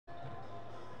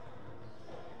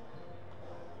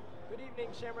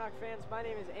Shamrock fans, my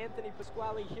name is Anthony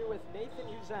Pasquale here with Nathan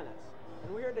Uzenas,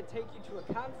 and we're here to take you to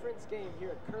a conference game here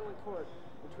at Curlin Court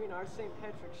between our St.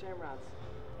 Patrick Shamrocks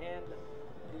and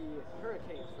the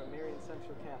Hurricanes from Marian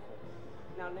Central Catholic.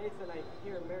 Now Nathan, I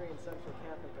hear Marian Central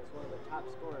Catholic as one of the top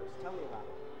scorers. Tell me about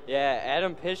it. Yeah,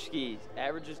 Adam Pischke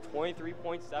averages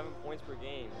 23.7 points per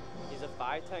game. He's a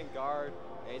 5'10" guard,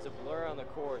 and he's a blur on the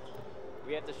court.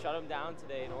 We have to shut him down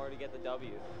today in order to get the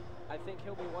W. I think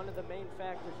he'll be one of the main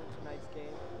factors in tonight's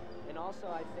game. And also,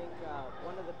 I think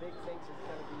one of the big things is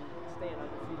going to be staying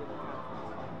undefeated in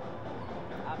conference.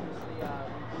 Obviously,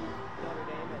 we beat Notre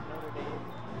Dame at Notre Dame,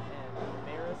 and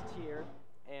Marist here,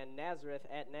 and Nazareth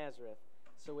at Nazareth.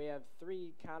 So we have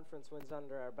 3 conference wins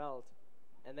under our belt,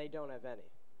 and they don't have any.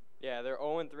 Yeah, they're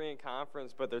 0-3 in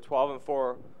conference, but they're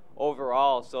 12-4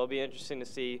 overall, so it'll be interesting to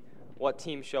see what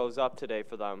team shows up today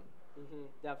for them.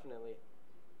 Definitely.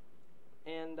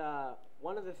 And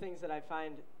one of the things that I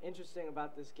find interesting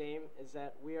about this game is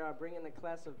that we are bringing the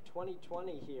class of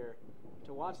 2020 here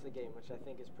to watch the game, which I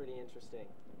think is pretty interesting.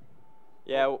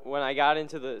 Yeah, when I got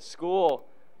into the school,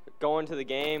 going to the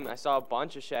game, I saw a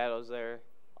bunch of shadows there.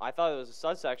 I thought it was a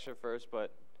subsection first,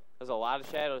 but there's a lot of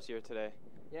shadows here today.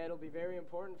 Yeah, it'll be very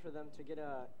important for them to get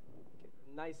a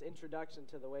nice introduction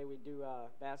to the way we do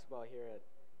basketball here at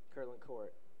Curlin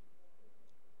Court.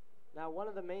 Now, one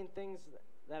of the main things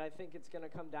that I think it's going to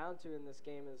come down to in this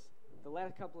game is the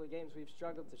last couple of games we've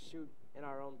struggled to shoot in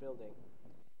our own building.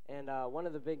 And one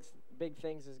of the big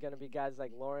things is going to be guys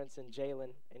like Lawrence and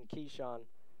Jalen and Keyshawn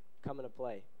coming to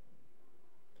play.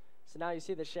 So now you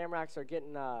see the Shamrocks are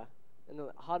getting in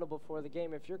the huddle before the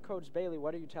game. If you're Coach Bailey,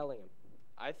 what are you telling him?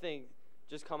 I think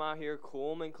just come out here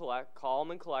calm and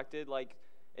collected like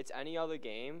it's any other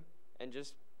game, and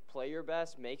just play your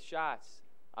best, make shots.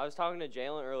 I was talking to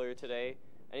Jalen earlier today,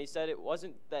 and he said it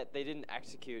wasn't that they didn't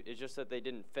execute, it's just that they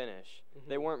didn't finish.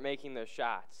 They weren't making their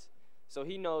shots. So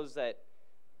he knows that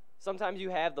sometimes you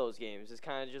have those games. It's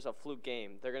kind of just a fluke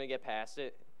game. They're going to get past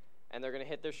it, and they're going to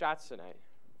hit their shots tonight.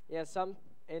 Yeah,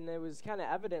 and it was kind of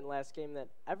evident last game that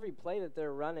every play that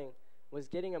they're running was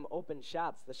getting them open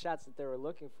shots, the shots that they were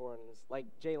looking for. And like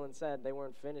Jalen said, they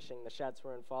weren't finishing. The shots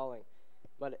weren't falling.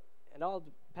 But it all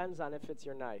depends on if it's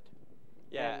your night.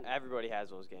 Yeah, and everybody has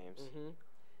those games.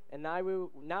 And now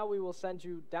we will send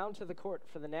you down to the court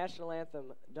for the national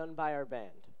anthem done by our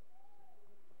band.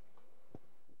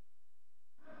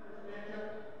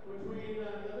 Matchup between the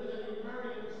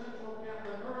Marian Central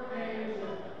Catholic Hurricanes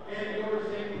and your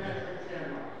St. Patrick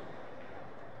Shamrocks.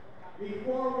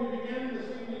 Before we begin this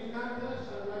evening's contest,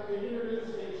 I'd like to introduce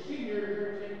a senior here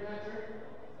at St. Patrick,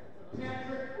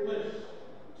 Patrick Liss,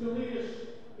 to lead us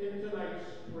in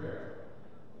tonight's prayer.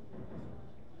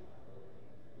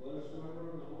 Let us remember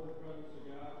in the holy presence of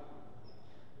God.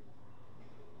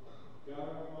 God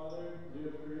our Father,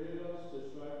 you have created us to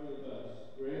strive for the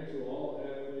best. Grant to all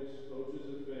athletes, coaches,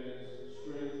 and fans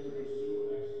strength to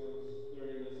pursue excellence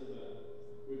during this event.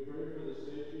 We pray for the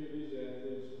safety of these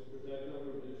athletes, protect them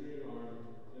from injury and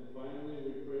harm, and finally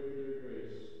we pray for your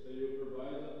grace, that you would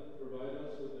provide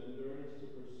us with endurance to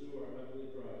pursue our heavenly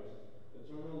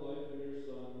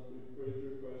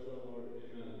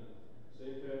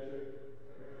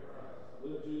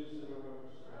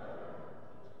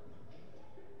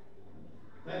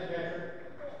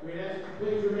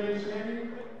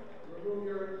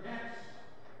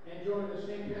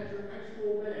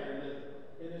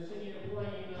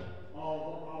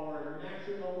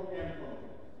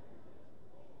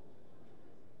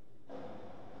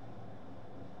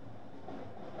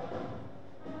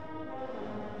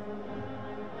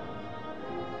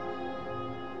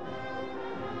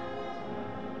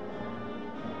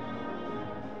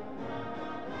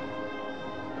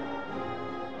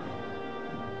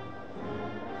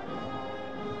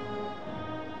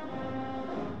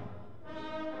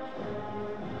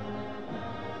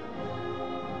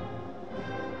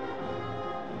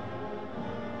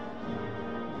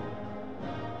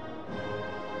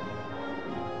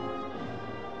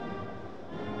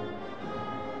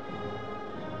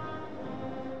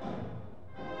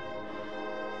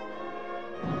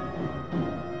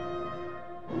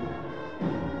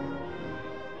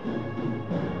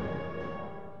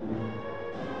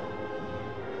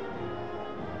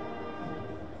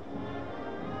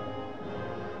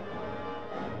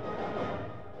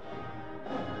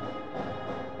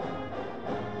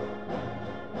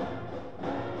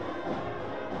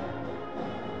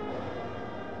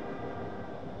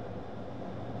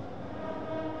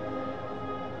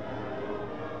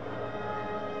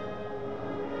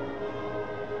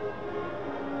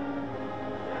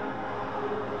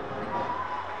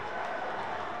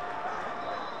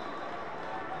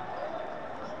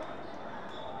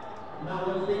Now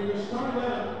let's meet the start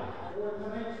lineup for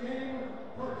tonight's game.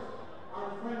 First,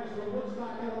 our friends from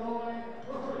Woodstock, Illinois,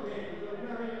 the Hurricanes of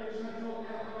Marian Central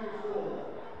Catholic High School.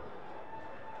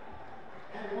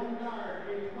 At one guard,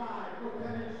 a 5',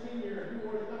 lieutenant senior, who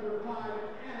was number 5,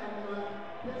 Adam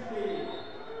Piskey.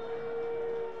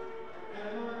 At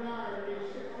another guard, a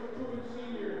 6'2"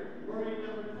 senior, wearing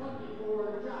number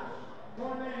 24, Josh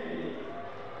Cornet.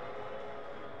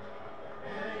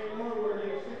 And a forward, a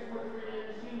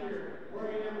 6'3" senior,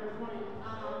 wearing number 20,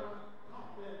 Tom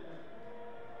Kaufman.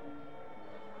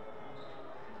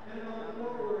 And another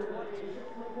forward, a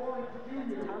 6'4"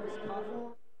 junior, wearing number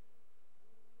 4.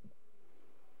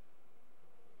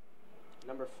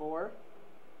 Number 4,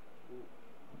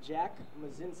 Jack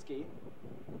Mazinski.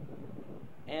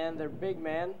 And their big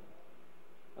man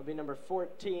will be number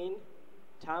 14,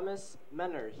 Thomas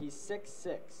Menner. He's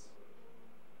 6'6".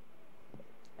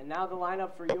 And now the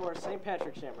lineup for your St.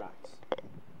 Patrick Shamrocks.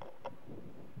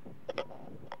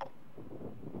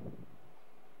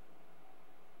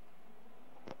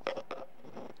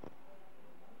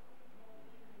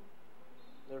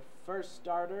 Their first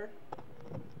starter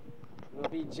will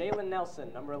be Jalen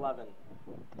Nelson, number 11.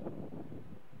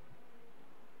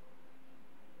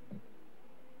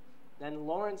 Then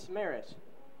Lawrence Merritt.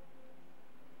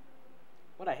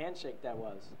 What a handshake that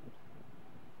was.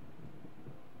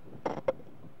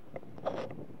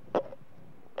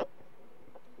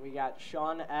 We got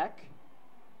Sean Eck.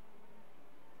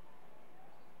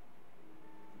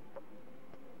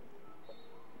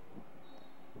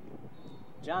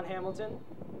 John Hamilton,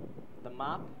 the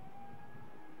mop.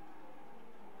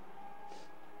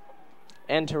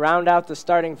 And to round out the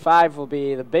starting 5 will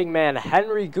be the big man,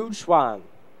 Henry Gutschwan.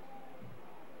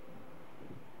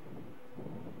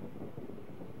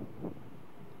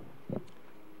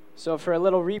 So for a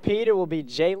little repeat, it will be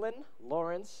Jalen,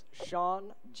 Lawrence,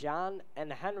 Sean, John,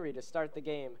 and Henry to start the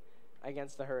game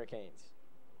against the Hurricanes.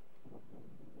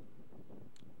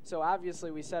 So obviously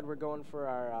we said we're going for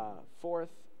our 4th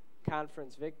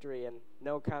conference victory and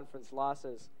no conference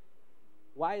losses.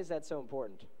 Why is that so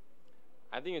important?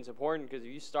 I think it's important because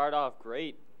if you start off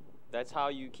great, that's how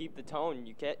you keep the tone.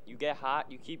 You get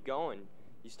hot, you keep going.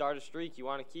 You start a streak, you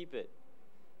want to keep it.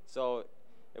 So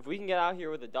if we can get out here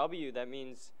with a W, that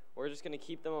means we're just going to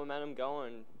keep the momentum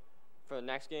going for the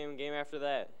next game and game after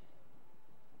that.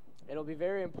 It'll be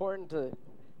very important to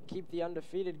keep the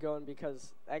undefeated going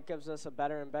because that gives us a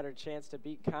better and better chance to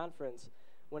beat conference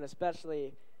when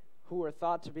especially who are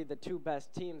thought to be the 2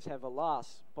 best teams have a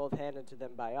loss, both handed to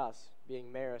them by us,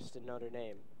 being Marist and Notre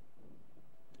Dame.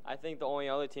 I think the only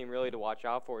other team really to watch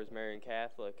out for is Marian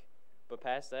Catholic. But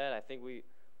past that, I think we've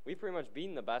pretty much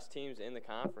beaten the best teams in the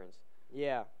conference.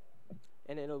 Yeah,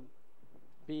 and it'll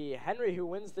be Henry who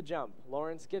wins the jump.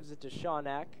 Lawrence gives it to Sean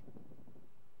Eck.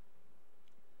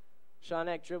 Sean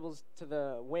Eck dribbles to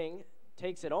the wing,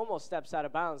 takes it, almost steps out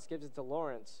of bounds, gives it to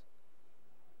Lawrence.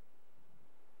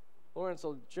 Lawrence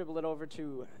will dribble it over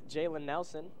to Jalen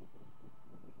Nelson.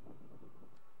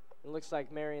 It looks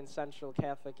like Marian Central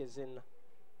Catholic is in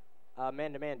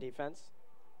man-to-man defense.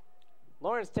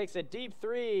 Lawrence takes a deep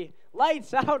 3.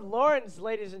 Lights out Lawrence,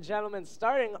 ladies and gentlemen,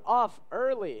 starting off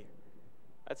early.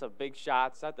 That's a big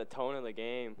shot. Set the tone of the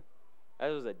game. That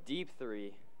was a deep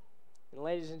 3. And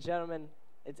ladies and gentlemen,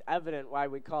 it's evident why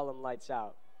we call him lights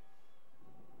out.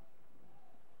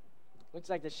 Looks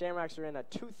like the Shamrocks are in a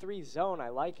 2-3 zone. I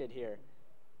like it here.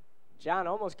 John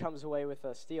almost comes away with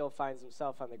a steal, finds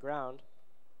himself on the ground.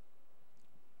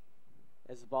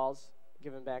 As the ball's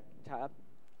given back top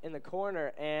in the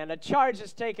corner. And a charge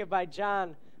is taken by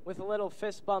John with a little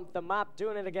fist bump. The mop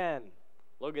doing it again.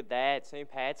 Look at that. St.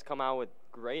 Pat's come out with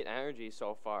great energy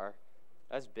so far.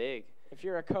 That's big. If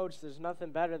you're a coach, there's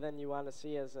nothing better than you want to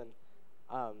see as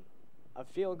a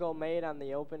field goal made on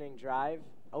the opening drive,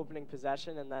 opening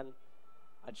possession, and then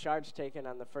a charge taken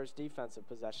on the first defensive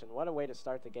possession. What a way to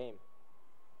start the game.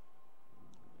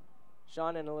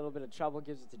 Sean in a little bit of trouble,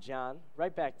 gives it to John.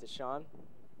 Right back to Sean.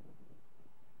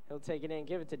 He'll take it in,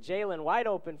 give it to Jalen, wide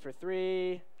open for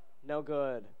 3. No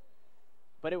good.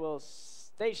 But it will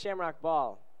stay Shamrock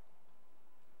ball.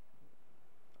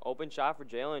 Open shot for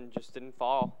Jalen, just didn't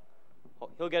fall.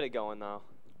 He'll get it going now.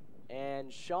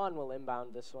 And Sean will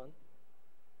inbound this one.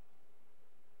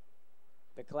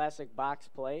 The classic box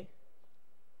play.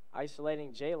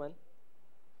 Isolating Jalen.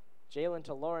 Jalen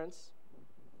to Lawrence.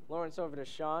 Lawrence over to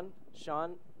Sean.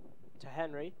 Sean to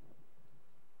Henry.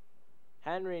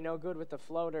 Henry no good with the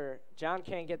floater. John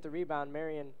can't get the rebound.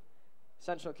 Marian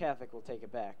Central Catholic will take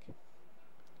it back.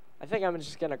 I think I'm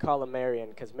just going to call him Marian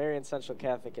because Marian Central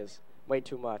Catholic is way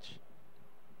too much.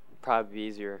 Probably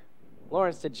easier.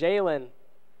 Lawrence to Jalen.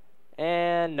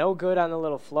 And no good on the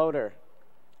little floater.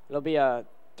 It'll be a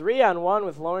 3-on-1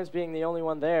 with Lawrence being the only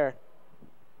one there.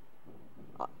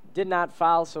 Did not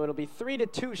foul, so it'll be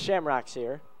 3-2 Shamrocks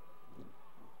here.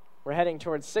 We're heading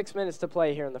towards 6 minutes to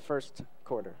play here in the first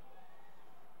quarter.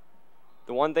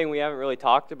 The one thing we haven't really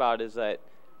talked about is that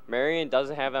Marian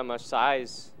doesn't have that much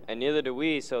size, and neither do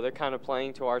we, so they're kind of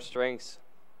playing to our strengths,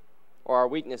 or our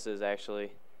weaknesses,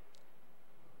 actually.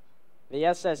 The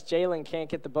SS Jalen can't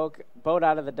get the boat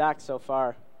out of the dock so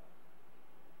far.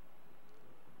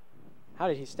 How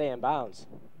did he stay in bounds?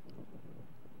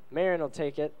 Marian will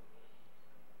take it.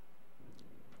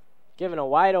 Given a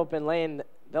wide open lane,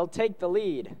 they'll take the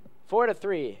lead.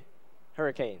 4-3,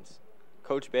 Hurricanes.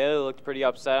 Coach Bailey looked pretty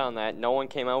upset on that. No one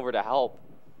came over to help.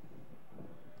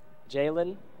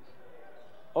 Jalen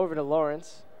over to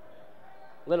Lawrence.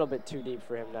 A little bit too deep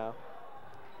for him now.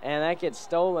 And that gets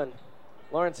stolen.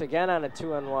 Lawrence again on a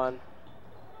 2-on-1.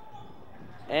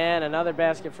 And another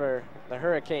basket for the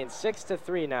Hurricanes.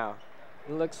 6-3 now.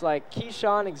 It looks like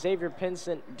Keyshawn, Xavier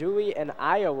Pinsent, Dewey, and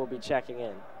Io will be checking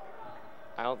in.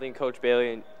 I don't think Coach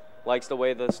Bailey likes the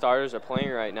way the starters are playing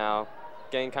right now.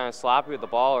 Getting kind of sloppy with the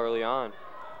ball early on.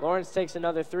 Lawrence takes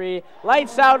another 3.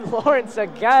 Lights out Lawrence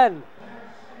again.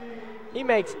 He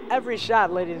makes every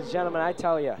shot, ladies and gentlemen, I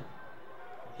tell you.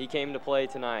 He came to play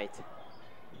tonight.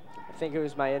 I think it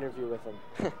was my interview with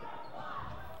him.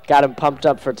 Got him pumped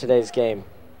up for today's game.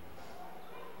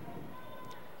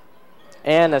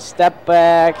 And a step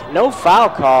back. No foul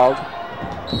called.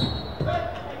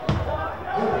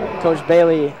 Coach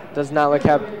Bailey does not look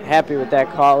happy with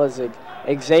that call as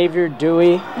Xavier,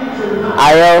 Dewey,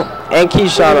 Io, and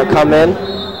Keyshawn will come in.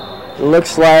 It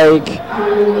looks like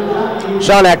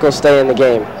Sean Eck will stay in the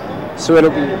game. So it'll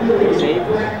be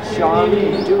Xavier, Sean,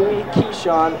 Dewey,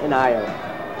 Keyshawn, and Io.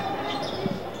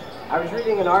 I was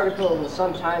reading an article in the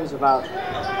Sun-Times about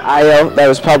Io that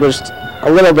was published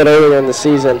a little bit earlier in the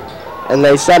season, and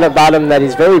they said about him that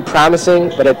he's very promising,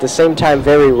 but at the same time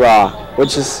very raw,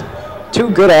 which is two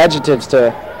good adjectives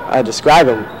to describe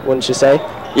him, wouldn't you say?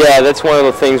 Yeah, that's one of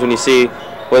the things when you see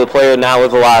with a player now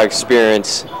with a lot of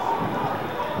experience.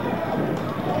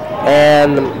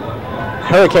 And the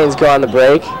Hurricanes go on the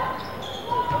break.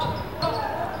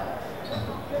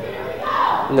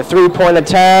 And the three-point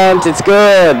attempt, it's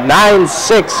good.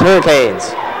 9-6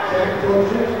 Hurricanes.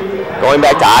 Going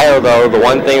back to Io, though, the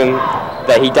one thing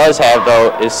that he does have,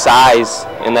 though, is size,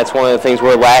 and that's one of the things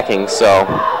we're lacking, so.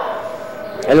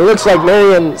 And it looks like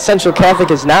Marian Central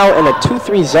Catholic is now in a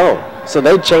 2-3 zone. So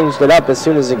they changed it up as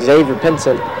soon as Xavier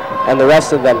Pinsent and the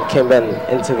rest of them came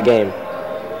into the game.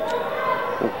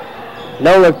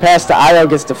 No look pass to Io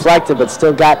gets deflected, but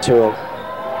still got to him.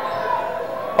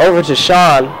 Over to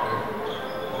Sean.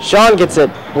 Sean gets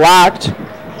it blocked,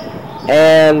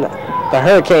 and the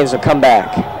Hurricanes will come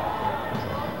back.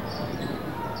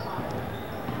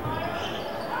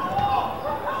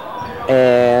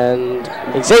 And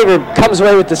Xavier comes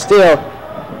away with the steal.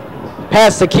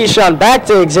 Pass to Keyshawn, back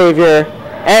to Xavier,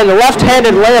 and the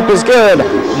left-handed layup is good.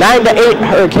 9-8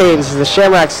 Hurricanes as the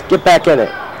Shamrocks get back in it.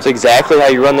 It's exactly how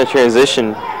you run the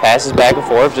transition. Passes back and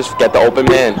forth, just get the open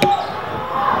man.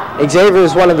 Xavier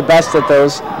is one of the best at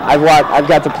those. I've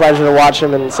got the pleasure to watch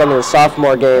him in some of the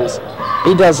sophomore games.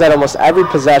 He does that almost every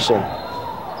possession.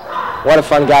 What a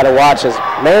fun guy to watch as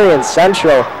Marian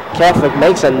Central Catholic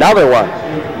makes another one.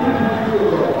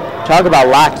 Talk about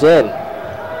locked in.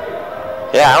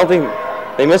 Yeah, I don't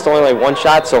think they missed only like one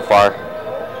shot so far.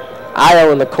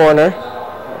 Io in the corner.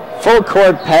 Full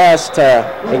court pass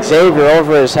to Xavier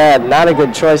over his head. Not a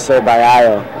good choice there by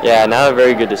Io. Yeah, not a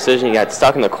very good decision. He got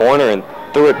stuck in the corner and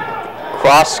threw it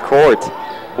cross court,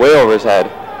 way over his head.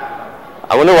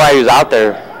 I wonder why he was out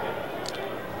there.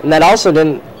 And that also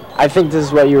didn't, I think this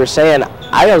is what you were saying,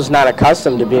 Io's not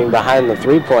accustomed to being behind the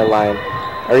three-point line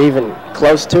or even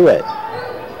close to it.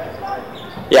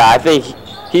 Yeah, I think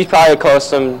he's probably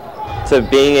accustomed to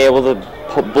being able to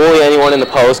bully anyone in the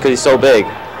post because he's so big.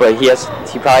 But he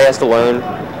probably has to learn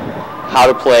how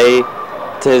to play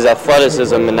to his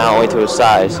athleticism and not only to his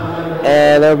size.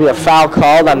 And there will be a foul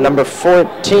called on number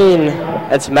 14.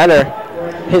 That's Menor.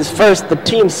 His first, the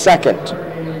team's second.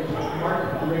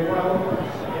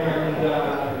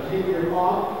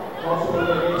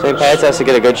 St. Pat's has to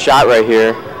get a good shot right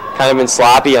here. Kind of been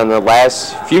sloppy on the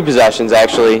last few possessions,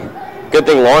 actually. Good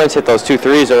thing Lawrence hit those 2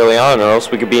 threes early on, or else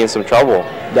we could be in some trouble.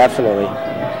 Definitely.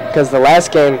 Because the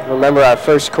last game, remember our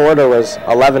first quarter was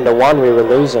 11-1, we were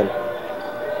losing.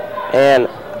 And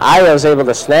Io was able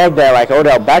to snag that like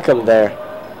Odell Beckham there,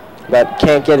 but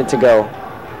can't get it to go.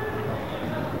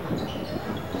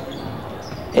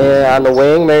 And on the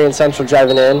wing, Marian Central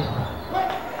driving in.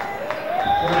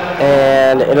 And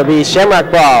And it'll be Shamrock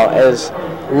ball as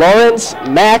Lawrence,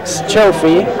 Max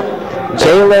Trophy,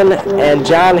 Jalen, and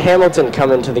John Hamilton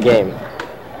come into the game.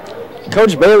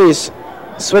 Coach Bailey's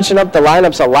switching up the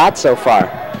lineups a lot so far.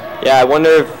 Yeah, I wonder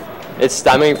if it's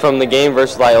stemming from the game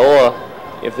versus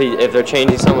Loyola, if they're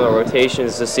changing some of the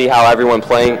rotations to see how everyone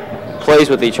plays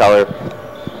with each other.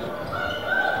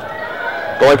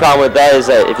 The only problem with that is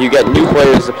that if you get new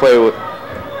players to play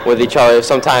with each other,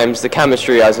 sometimes the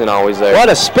chemistry isn't always there. What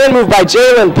a spin move by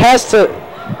Jalen, pass to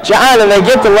John, and they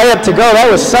get the layup to go.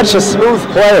 That was such a smooth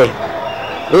play.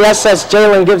 The SS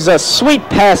Jalen gives a sweet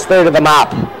pass there to the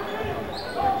mop.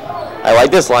 I like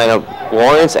this lineup.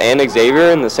 Lawrence and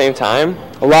Xavier in the same time.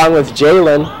 Along with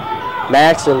Jalen,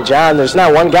 Max, and John. There's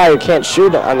not one guy who can't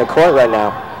shoot on the court right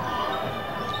now.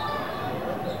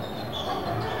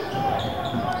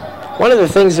 One of the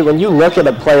things that when you look at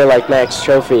a player like Max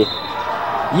Trophy,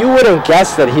 you wouldn't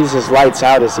guess that he's as lights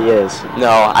out as he is.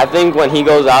 No, I think when he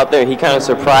goes out there, he kind of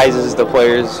surprises the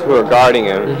players who are guarding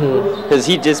him. Because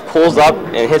he just pulls up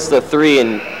and hits the three,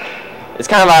 and it's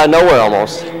kind of out of nowhere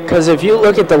almost. Because if you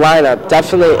look at the lineup,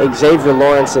 definitely Xavier,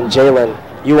 Lawrence, and Jalen,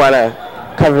 you want to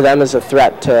cover them as a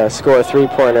threat to score a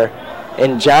three-pointer.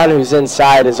 And John, who's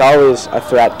inside, is always a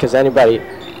threat because anybody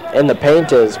in the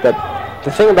paint is. But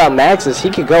the thing about Max is he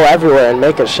could go everywhere and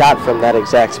make a shot from that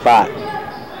exact spot.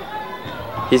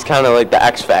 He's kind of like the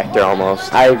X factor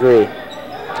almost. I agree.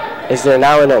 As they're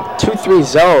now in a 2-3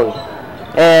 zone.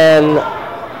 And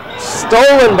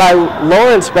stolen by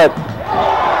Lawrence, but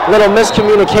a little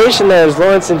miscommunication there as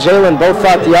Lawrence and Jalen both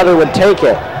thought the other would take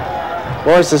it.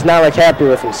 Lawrence is not like happy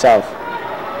with himself.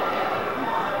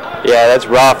 Yeah, that's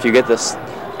rough. You get the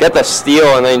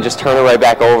steal and then just turn it right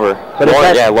back over. But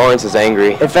Lawrence is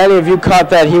angry. If any of you caught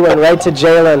that, he went right to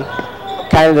Jalen,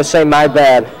 kind of to say my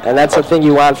bad, and that's the thing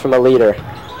you want from a leader.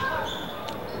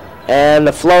 And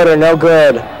the floater, no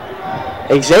good.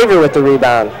 Xavier with the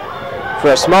rebound.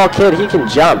 For a small kid, he can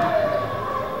jump.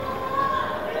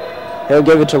 He'll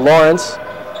give it to Lawrence.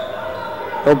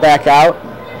 He'll back out.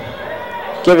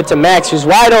 Give it to Max, who's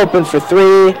wide open for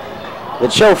three. The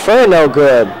chauffeur, no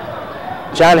good.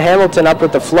 John Hamilton up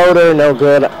with the floater, no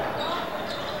good.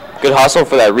 Good hustle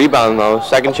for that rebound, though.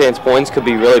 Second chance points could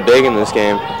be really big in this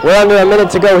game. We're under a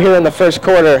minute to go here in the first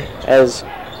quarter as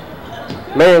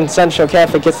Marian Central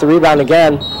Catholic gets the rebound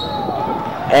again.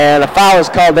 And a foul is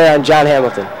called there on John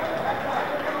Hamilton.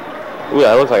 Ooh,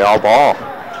 that looks like all ball.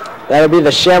 That'll be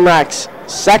the Shamrocks'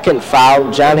 second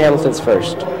foul, John Hamilton's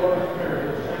first.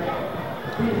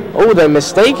 Oh, they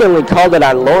mistakenly called it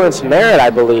on Lawrence Merritt, I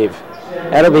believe.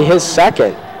 That'll be his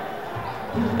second.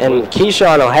 And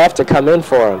Keyshawn will have to come in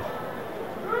for him.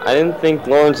 I didn't think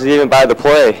Lawrence was even by the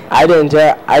play. I didn't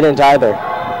either.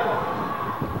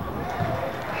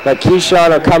 But Keyshawn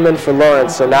will come in for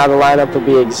Lawrence, so now the lineup will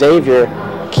be Xavier,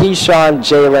 Keyshawn,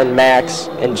 Jalen, Max,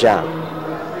 and John.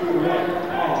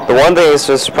 The one thing that's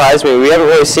just surprised me, we haven't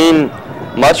really seen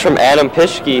much from Adam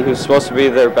Pischke, who's supposed to be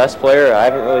their best player. I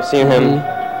haven't really seen him.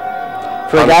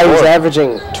 For a guy who's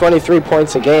averaging 23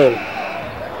 points a game,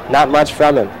 not much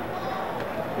from him.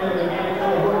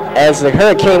 As the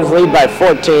Hurricanes lead by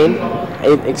 14,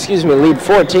 lead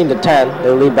 14-10.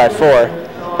 They lead by 4.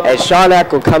 As Sean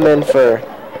Eck will come in for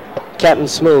Captain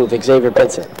Smooth, Xavier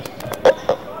Pinson.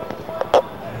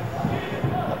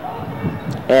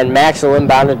 And Max will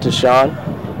inbound it to Sean,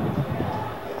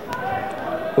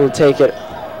 who will take it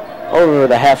over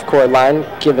the half-court line,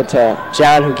 give it to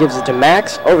John, who gives it to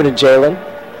Max, over to Jalen.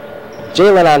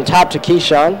 Jalen on top to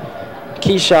Keyshawn.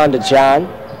 Keyshawn to John.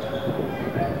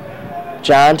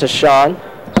 John to Sean. I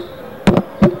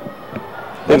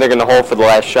think they're going to hold for the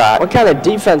last shot. What kind of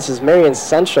defense is Marian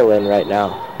Central in right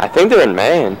now? I think they're in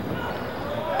man.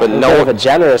 But no, of a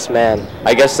generous man.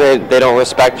 I guess they don't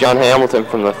respect John Hamilton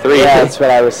from the three. Yeah, that's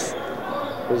what I was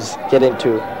getting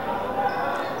to.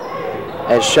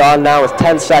 As Sean now with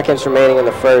 10 seconds remaining in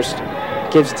the first,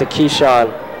 gives it to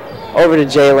Keyshawn. Over to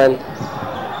Jalen.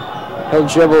 He'll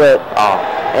dribble it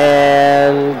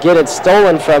and get it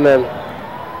stolen from him.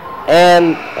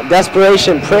 And a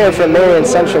desperation prayer from Marian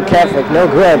Central Catholic, no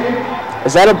good.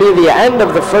 As that'll be the end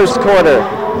of the first quarter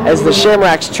as the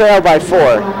Shamrocks trail by 4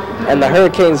 and the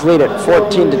Hurricanes lead it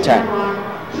 14-10.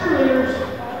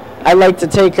 I'd like to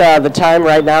take the time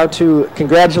right now to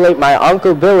congratulate my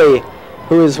Uncle Billy,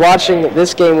 who is watching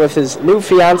this game with his new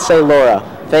fiancée, Laura.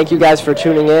 Thank you guys for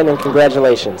tuning in, and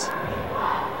congratulations.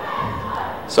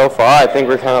 So far, I think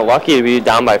we're kind of lucky to be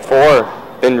down by 4.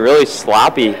 Been really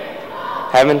sloppy.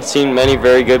 Haven't seen many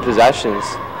very good possessions.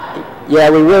 Yeah,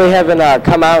 we really haven't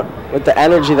come out with the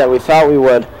energy that we thought we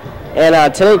would.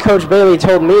 And today, Coach Bailey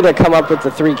told me to come up with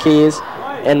the 3 keys.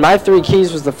 And my 3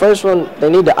 keys was the first one, they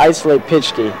need to isolate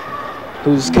Pischke.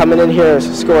 who's coming in here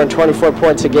scoring 24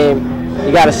 points a game.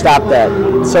 You got to stop that.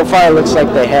 So far, it looks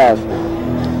like they have.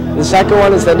 The second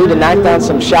one is they need to knock down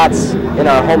some shots in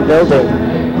our home building.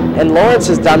 And Lawrence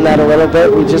has done that a little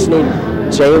bit. We just need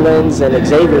Jalen's and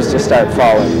Xavier's to start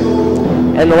falling.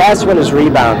 And the last one is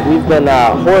rebound. We've been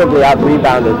horribly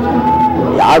out-rebounded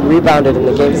in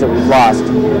the games that we've lost.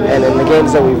 And in the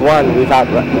games that we've won, we've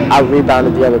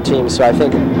out-rebounded the other team. So I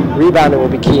think rebounding will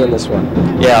be key in this one.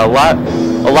 Yeah,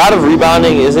 a lot of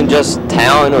rebounding isn't just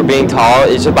talent or being tall.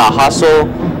 It's about hustle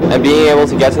and being able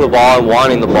to get to the ball and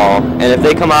wanting the ball. And if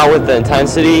they come out with the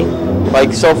intensity,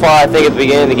 like so far I think at the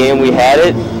beginning of the game we had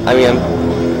it. I mean,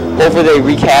 hopefully they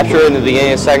recapture it in the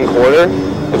beginning of the second quarter.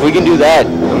 If we can do that, I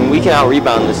mean, we can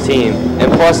out-rebound this team.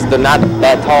 And plus, they're not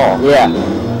that tall. Yeah.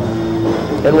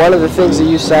 And one of the things that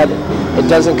you said, it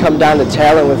doesn't come down to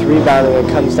talent with rebounding. It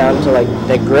comes down to, like,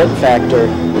 the grit factor.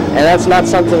 And that's not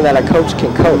something that a coach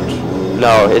can coach.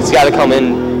 No, it's got to come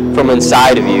in from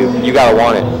inside of you. You got to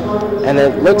want it. And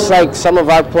it looks like some of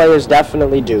our players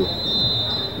definitely do.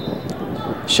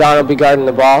 Sean will be guarding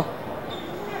the ball.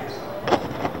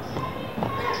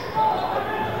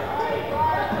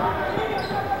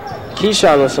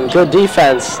 Keyshawn with some good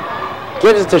defense.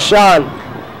 Gives it to Sean.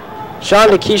 Sean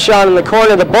to Keyshawn in the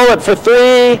corner. The bullet for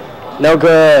three. No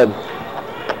good.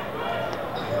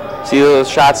 See those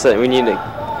shots that we need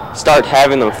to start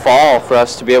having them fall for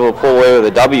us to be able to pull away with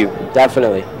a W.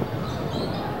 Definitely.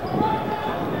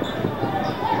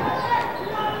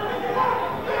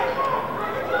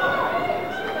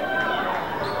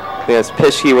 I think that's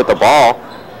Pischke with the ball.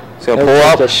 He's going to pull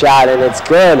up. A shot, and it's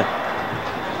good.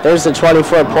 There's the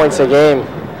 24 points a game.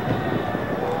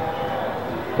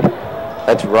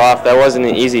 That's rough. That wasn't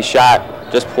an easy shot.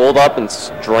 Just pulled up and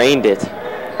drained it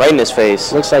right in his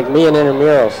face. Looks like me in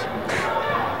intramurals.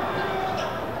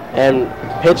 And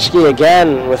Pischke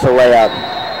again with a layup.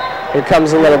 Here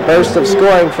comes a little burst of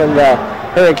scoring from the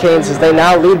Hurricanes as they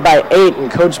now lead by 8,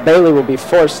 and Coach Bailey will be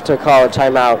forced to call a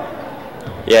timeout.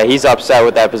 Yeah, he's upset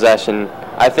with that possession.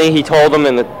 I think he told them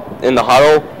in the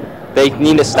huddle they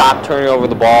need to stop turning over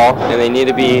the ball and they need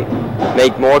to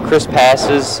make more crisp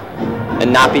passes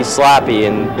and not be sloppy,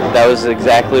 and that was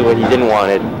exactly what he didn't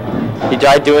want it. He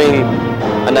tried doing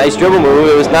a nice dribble move.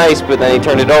 It was nice, but then he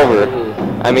turned it over.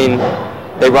 I mean,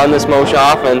 they run this motion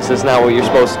offense. That's not what you're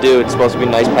supposed to do. It's supposed to be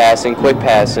nice passing, quick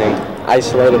passing.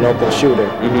 Isolate an open shooter.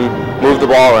 Move the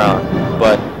ball around.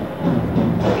 But,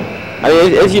 I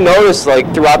mean, if you notice,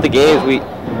 like, throughout the games,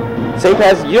 St.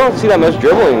 Pat's, you don't see that much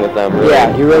dribbling with them, really.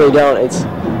 Yeah, you really don't. It's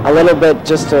a little bit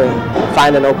just to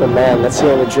find an open man. That's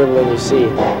the only dribbling you see.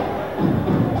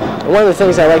 And one of the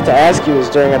things I like to ask you is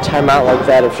during a timeout like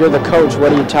that, if you're the coach,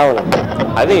 what are you telling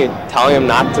them? I think you're telling them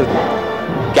not to,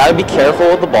 got to be careful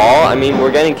with the ball. I mean,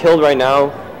 we're getting killed right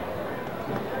now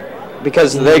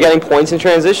because they're getting points in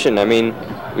transition. I mean,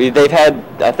 they've had,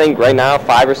 I think, right now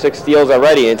 5 or 6 steals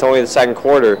already. It's only the second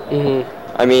quarter.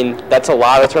 I mean, that's a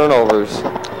lot of turnovers.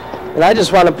 And I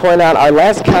just want to point out, our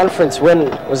last conference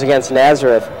win was against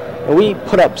Nazareth, and we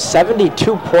put up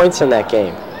 72 points in that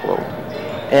game. Whoa.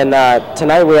 And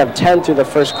tonight we have 10 through the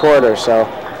first quarter, so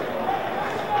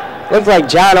looked like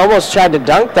John almost tried to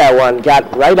dunk that one,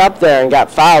 got right up there and got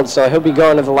fouled, so he'll be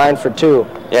going to the line for 2.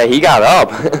 Yeah, he got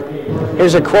up.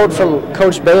 Here's a quote from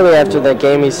Coach Bailey after that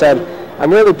game. He said,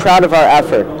 "I'm really proud of our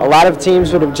effort. A lot of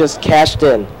teams would have just cashed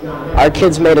in. Our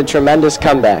kids made a tremendous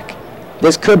comeback.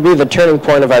 This could be the turning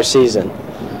point of our season."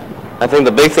 I think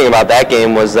the big thing about that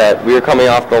game was that we were coming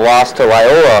off the loss to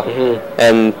Loyola,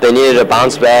 and they needed to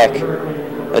bounce back.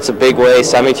 That's a big way,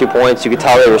 72 points. You could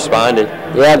tell they responded.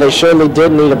 Yeah, they surely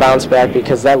did need a bounce back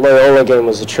because that Loyola game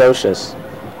was atrocious.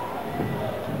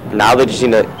 Now they just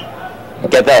need to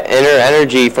get that inner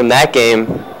energy from that game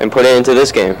and put it into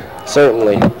this game.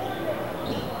 Certainly.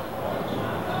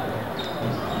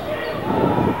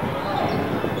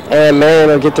 And Marian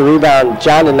will get the rebound.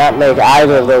 John did not make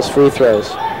either of those free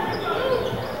throws.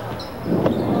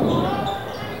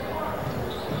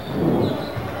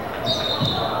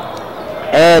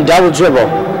 And double dribble.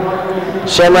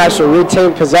 Shamrocks will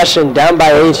retain possession down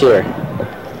by 8 here.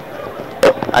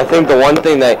 I think the one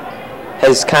thing that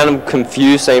has kind of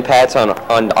confused St. Pat's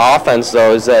on offense,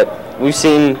 though, is that we've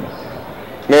seen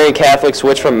Marian Catholic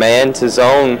switch from man to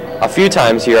zone a few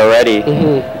times here already.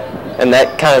 And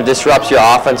that kind of disrupts your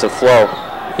offensive flow.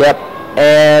 Yep.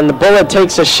 And the Bullet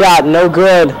takes a shot, no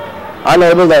good.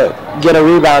 Unable to get a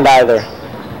rebound either.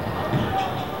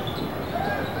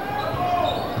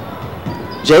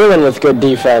 Jalen with good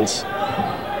defense.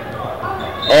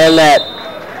 And that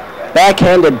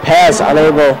backhanded pass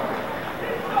unable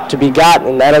to be gotten,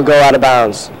 and that'll go out of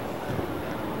bounds.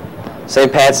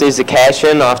 St. Pat's needs to cash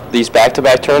in off these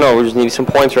back-to-back turnovers. Need some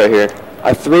points right here.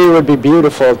 A 3 would be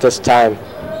beautiful at this time.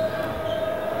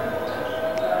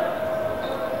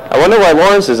 I wonder why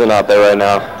Lawrence isn't out there right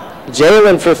now.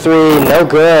 Jalen for 3, no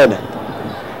good.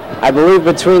 I believe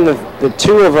between the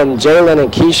two of them, Jalen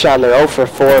and Keyshawn, they're 0 for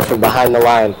 4 from behind the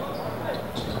line.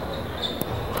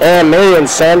 And Marian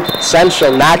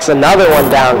Central knocks another one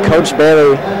down. Coach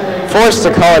Bailey forced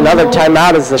to call another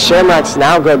timeout as the Shamrocks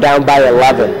now go down by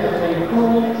 11.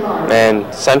 Man,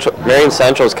 Marian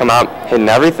Central's come out hitting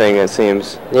everything, it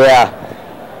seems. Yeah.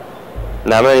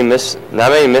 Not many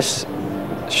miss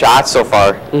shots so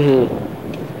far.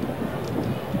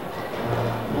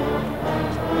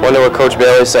 Wonder what Coach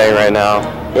Bailey's saying right now.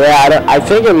 Yeah, I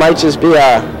think it might just be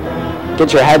a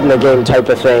get your head in the game type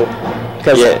of thing.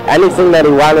 Because anything that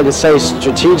he wanted to say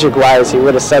strategic-wise, he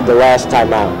would have said the last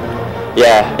time out.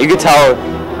 Yeah, you could tell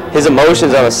his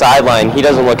emotions on the sideline. He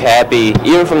doesn't look happy.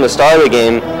 Even from the start of the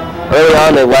game, early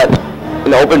on they let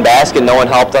an open basket, no one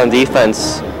helped on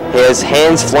defense. His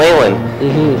hands flailing.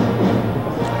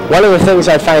 One of the things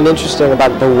I find interesting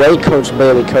about the way Coach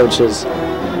Bailey coaches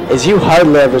is you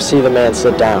hardly ever see the man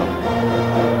sit down.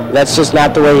 That's just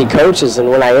not the way he coaches. And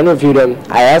when I interviewed him,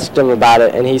 I asked him about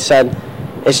it, and he said,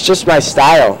 it's just my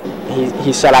style.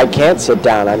 He said, I can't sit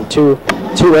down. I'm too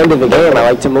into the game. I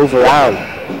like to move around.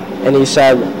 And he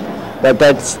said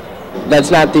that's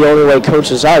not the only way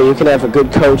coaches are. You can have a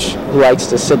good coach who likes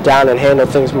to sit down and handle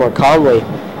things more calmly.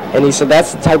 And he said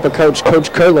that's the type of coach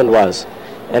Coach Kurland was.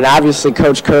 And obviously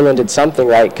Coach Kurland did something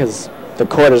right because the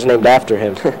court is named after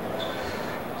him.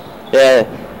 Yeah,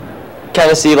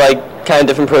 kind of see kind of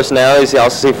different personalities. You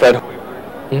also see Fred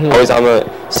always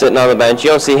sitting on the bench.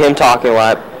 You don't see him talking a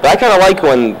lot. But I kind of like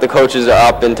when the coaches are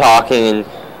up and talking and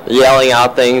yelling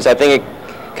out things. I think it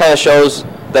kind of shows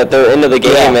that they're into the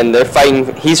game and they're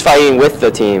fighting. He's fighting with the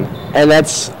team. And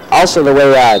that's also the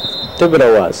way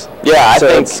Thibodeau was. Yeah, I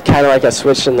think it's kind of like a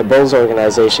switch in the Bulls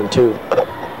organization too.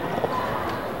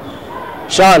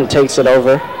 Sean takes it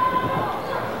over.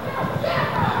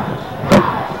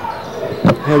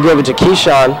 He'll give it to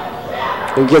Keyshawn,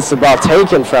 who gets the ball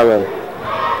taken from him.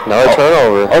 Another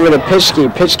turnover. Over to Pitchke.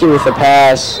 Pitchke with the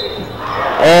pass.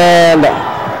 And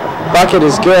bucket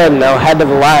is good. Now head to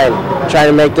the line. Trying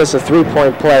to make this a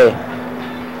 3-point play.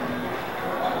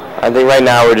 I think right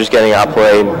now we're just getting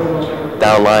outplayed.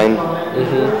 Downline.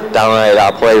 Downright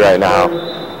outplayed right now.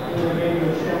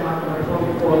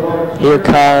 Here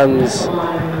comes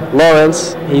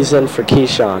Lawrence. He's in for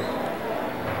Keyshawn.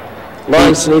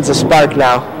 Lawrence needs a spark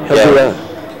now. He'll be a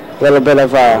little bit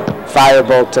of a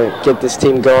firebolt to get this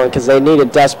team going because they need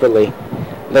it desperately.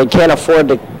 They can't afford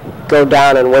to go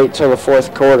down and wait till the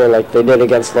fourth quarter like they did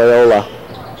against Loyola.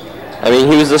 I mean,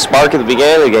 he was the spark at the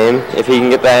beginning of the game. If he can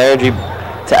get that energy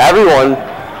to everyone,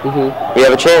 we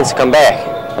have a chance to come back.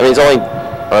 I mean, it's only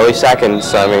early seconds,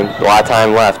 so I mean, a lot of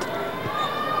time left.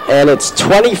 And it's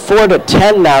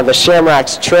 24-10 now, the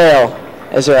Shamrocks trail,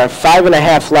 as there are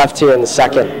 5.5 left here in the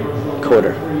second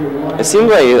quarter. It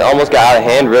seems like it almost got out of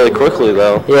hand really quickly,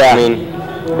 though. Yeah. I mean,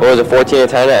 what was it,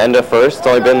 14-10 at end of first? It's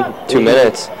only been 2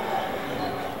 minutes.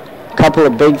 A couple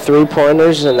of big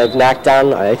three-pointers, and they've knocked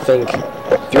down, I think,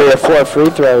 3 or 4 free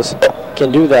throws.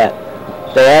 Can do that.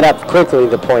 They add up quickly,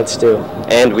 the points do.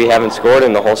 And we haven't scored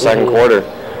in the whole second quarter.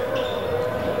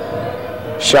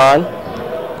 Sean,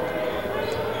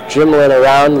 dribbling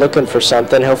around, looking for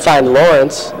something. He'll find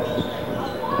Lawrence.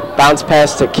 Bounce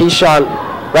pass to Keyshawn,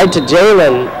 right to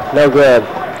Jalen. No good.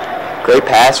 Great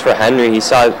pass for Henry. He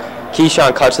saw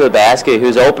Keyshawn cut to the basket. He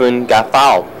was open, got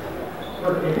fouled.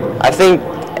 I think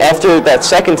after that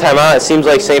second timeout, it seems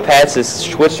like St. Pat's has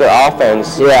switched their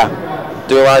offense. Yeah.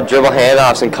 Doing a lot of dribble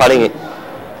handoffs and cutting it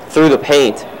through the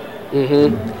paint.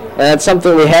 And that's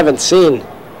something we haven't seen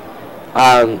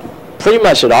pretty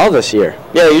much at all this year.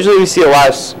 Yeah, usually we see a lot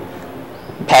of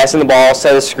passing the ball,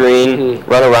 set a screen,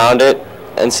 run around it,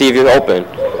 and see if you're open.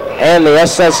 And the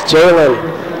SS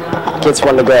Jalen gets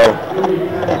one to go.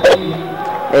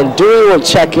 And Dewey will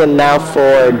check in now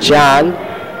for John,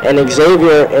 and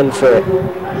Xavier in for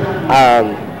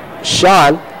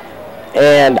Sean,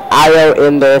 and Io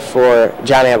in there for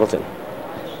John Hamilton.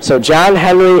 So John,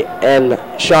 Henry, and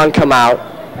Sean come out,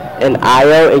 and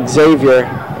Io, Xavier,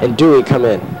 and Dewey come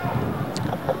in.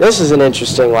 This is an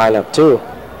interesting lineup, too.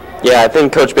 Yeah, I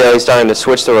think Coach Bailey's starting to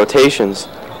switch the rotations.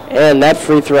 And that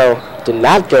free throw did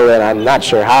not go in. I'm not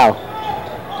sure how.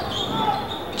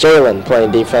 Jalen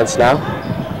playing defense now.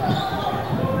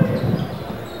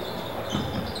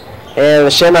 And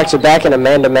the Shamrocks are back in a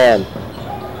man-to-man.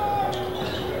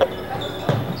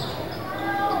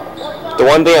 The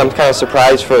one thing I'm kind of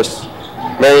surprised for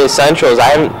Marian Central is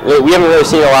we haven't really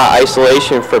seen a lot of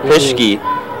isolation for Pitchke.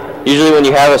 usually when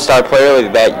you have a star player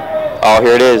like that, oh,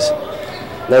 here it is.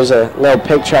 There's a little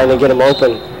pick trying to get him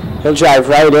open. He'll drive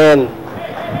right in,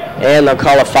 and they'll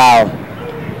call a foul.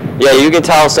 Yeah, you can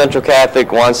tell Central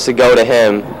Catholic wants to go to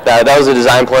him. That was a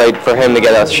design play for him to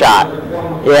get a shot.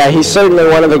 Yeah, he's certainly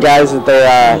one of the guys that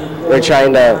they're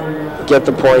trying to get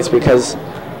the points, because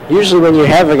usually when you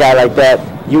have a guy like that,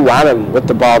 you want him with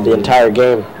the ball the entire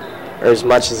game, or as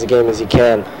much of the game as he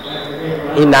can.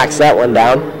 He knocks that one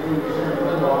down.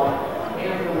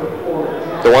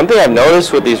 The one thing I've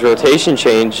noticed with these rotation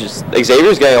changes,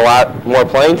 Xavier's getting a lot more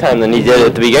playing time than he did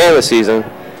at the beginning of the season.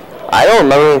 I don't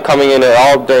remember him coming in at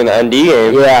all during the ND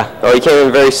game. Yeah. Oh, he came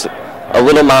in a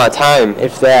little amount of time.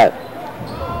 If that.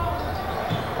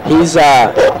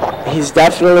 He's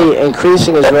definitely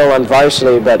increasing his role on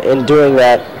varsity, but in doing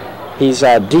that, he's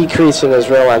decreasing his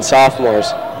role on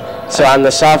sophomores. So on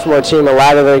the sophomore team, a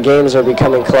lot of their games are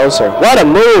becoming closer. What a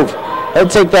move! He'll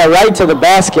take that right to the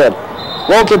basket.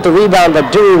 Won't get the rebound,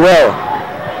 but Dewey will.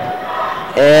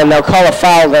 And they'll call a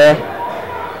foul there.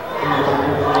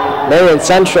 Marian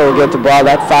Central will get the ball.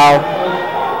 That foul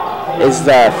is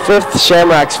the 5th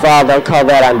Shamrocks foul. They'll call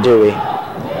that on Dewey.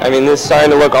 I mean, this is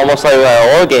starting to look almost like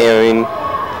our old game. I mean,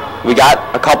 we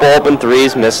got a couple open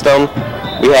threes, missed them.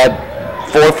 We had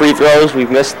 4 free throws.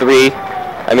 We've missed 3.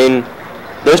 I mean,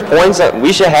 there's points that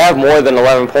we should have more than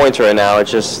 11 points right now.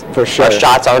 It's just for sure our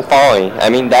shots aren't falling. I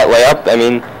mean, that layup, I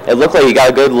mean, it looked like he got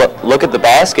a good look at the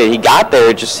basket. He got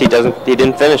there, just he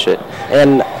didn't finish it.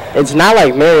 And it's not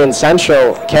like Marian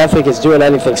Central Catholic is doing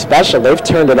anything special. They've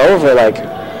turned it over like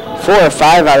 4 or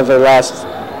 5 out of their last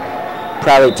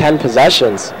probably 10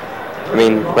 possessions. I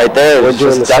mean, right there, it's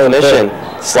just the definition.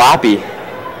 Sloppy.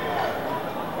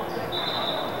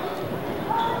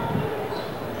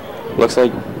 Looks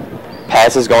like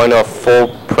pass is going to a full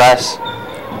press.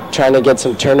 Trying to get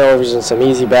some turnovers and some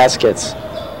easy baskets.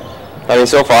 I mean,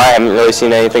 so far I haven't really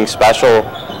seen anything special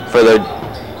for the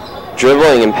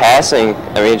dribbling and passing.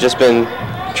 I mean, it's just been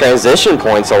transition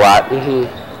points a lot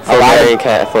for Marian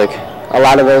Catholic. A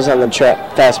lot of those on the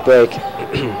fast break.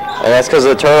 And that's because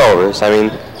of the turnovers. I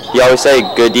mean, you always say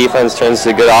good defense turns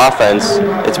to good offense.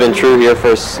 It's been true here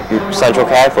for Central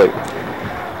Catholic.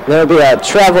 There'll be a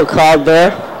travel called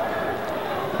there.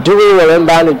 Dewey will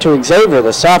inbound it to Xavier,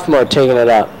 the sophomore, taking it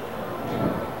up.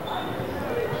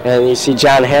 And you see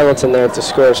John Hamilton there at the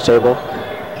scorer's table.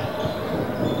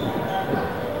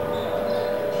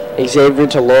 Xavier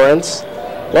to Lawrence.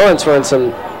 Lawrence wearing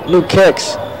some new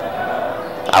kicks.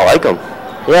 I like them.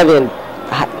 Yeah,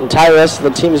 the entire rest of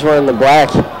the team is wearing the black.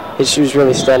 His shoes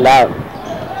really stand out.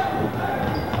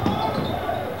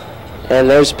 And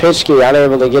there's Pitchkey,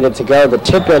 unable to get it to go. The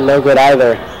tip-in, no good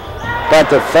either. But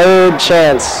the third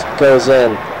chance goes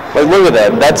in. Like, look at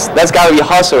that. That's got to be a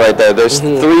hustle right there. There's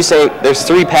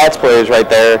three Pats players right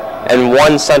there, and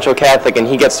 1 Central Catholic, and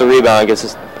he gets the rebound. Gets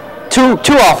his two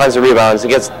offensive rebounds. He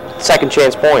gets second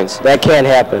chance points. That can't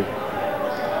happen.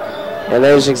 And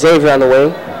there's Xavier on the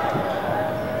wing.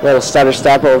 Little stutter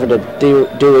step over to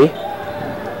Dewey.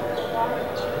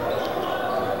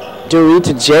 Dewey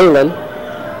to Jalen.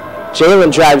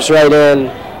 Jalen drives right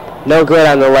in. No good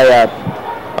on the layup.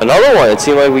 Another one. It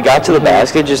seemed like we got to the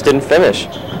basket, just didn't finish.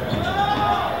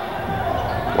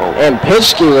 And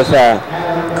Pitchkey with a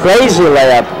crazy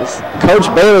layup. Coach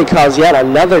Bailey calls yet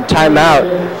another timeout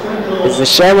as the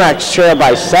Shamrocks trail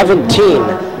by 17,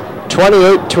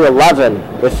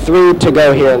 28-11, with 3 to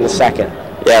go here in the second.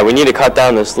 Yeah, we need to cut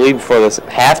down this lead before this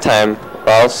halftime, or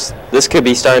else this could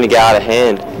be starting to get out of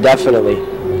hand. Definitely.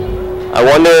 I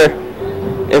wonder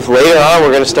if later on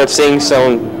we're going to start seeing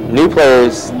some new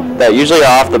players that usually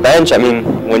are off the bench. I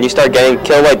mean, when you start getting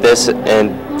killed like this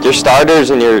and your starters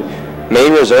and your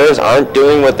main reserves aren't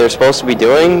doing what they're supposed to be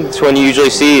doing, it's when you usually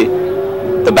see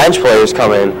the bench players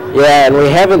come in. Yeah, and we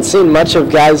haven't seen much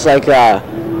of guys like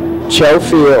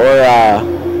Chofi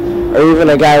or even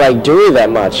a guy like Dewey that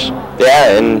much.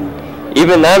 Yeah, and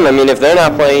even them, I mean, if they're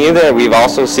not playing either, we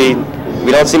don't see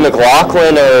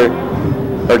McLaughlin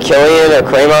or Killian or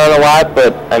Craymon a lot,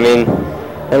 but I mean,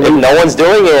 if no one's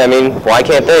doing it, I mean, why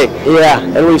can't they? Yeah,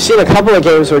 and we've seen a couple of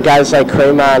games where guys like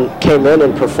Craymon came in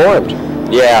and performed.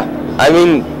 Yeah, I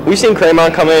mean, we've seen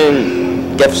Craymon come in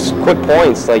and get quick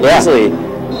points, like easily.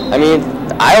 I mean,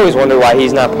 I always wonder why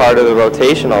he's not part of the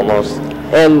rotation almost.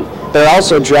 And they're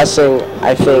also dressing,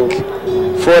 I think,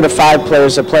 4 to 5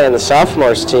 players that play on the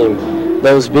sophomores team.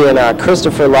 Those being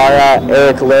Christopher Lara,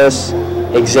 Eric Liss,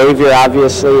 Xavier,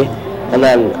 obviously, and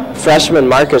then freshman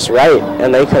Marcus Wright,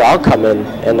 and they could all come in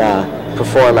and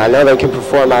perform. I know they can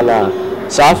perform on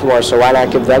sophomores, so why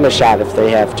not give them a shot if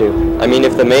they have to? I mean,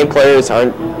 if the main players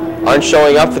aren't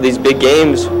showing up for these big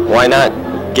games, why not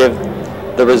give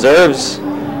the reserves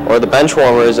or the bench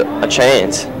warmers a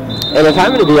chance. And if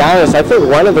I'm going to be honest, I think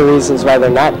one of the reasons why they're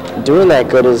not doing that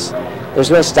good is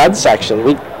there's no stud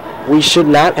section. We should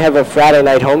not have a Friday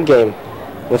night home game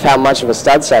without much of a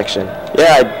stud section.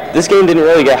 Yeah, this game didn't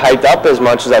really get hyped up as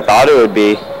much as I thought it would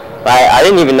be. I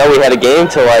didn't even know we had a game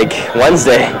till like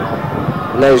Wednesday.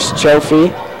 And there's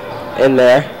Trophy in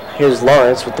there. Here's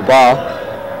Lawrence with the ball.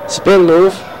 Spin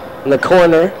move in the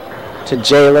corner to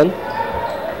Jalen.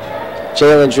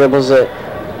 Jalen dribbles it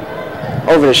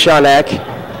over to Shawnek.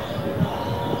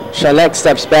 Shawnek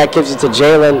steps back, gives it to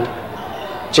Jalen.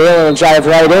 Jalen will drive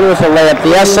right in with a layup.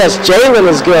 The SS Jalen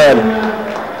is good.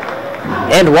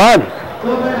 And one.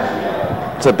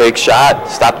 It's a big shot.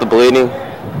 Stop the bleeding.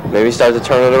 Maybe start to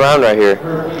turn it around right here.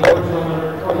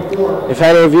 If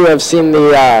any of you have seen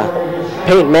the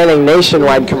Peyton Manning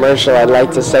Nationwide commercial, I'd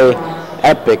like to say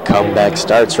epic comeback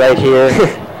starts right here.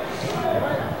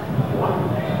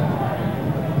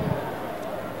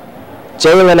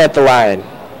 Jalen at the line.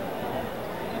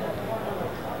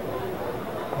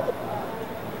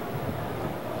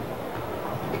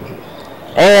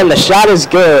 And the shot is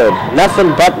good. Nothing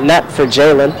but net for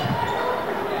Jalen.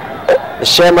 The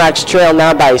Shamrocks trail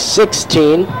now by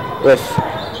 16 with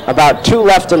about 2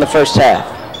 left in the first half.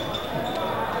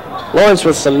 Lawrence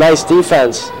with some nice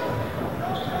defense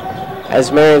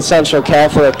as Marian Central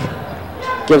Catholic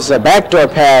gives a backdoor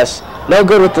pass. No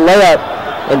good with the layup.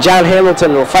 And John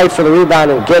Hamilton will fight for the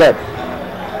rebound and get it.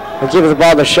 He'll give the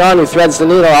ball to Sean, who threads the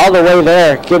needle all the way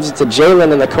there. Gives it to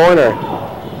Jalen in the corner.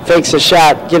 Fakes a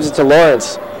shot, gives it to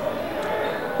Lawrence.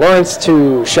 Lawrence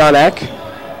to Shawnek.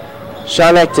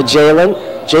 Shawnek to Jalen.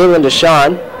 Jalen to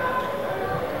Sean.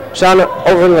 Sean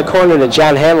over in the corner to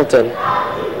John Hamilton.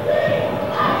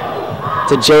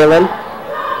 To Jalen.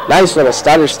 Nice little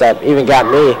stutter step, even got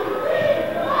me.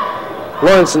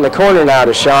 Lawrence in the corner now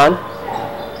to Sean.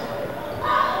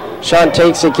 Sean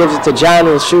takes it, gives it to John,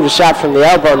 who will shoot a shot from the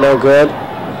elbow, no good.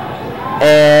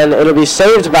 And it'll be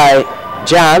saved by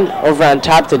John over on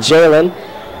top to Jalen.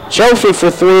 Trophy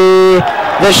for 3.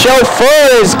 The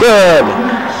chauffeur is good.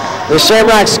 The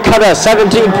Shamrocks cut a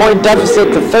 17-point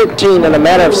deficit to 13 in a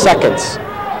matter of seconds.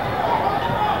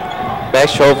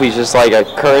 Max Trophy's just like a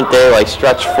current day like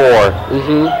stretch 4.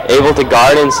 Able to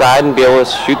guard inside and be able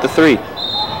to shoot the 3.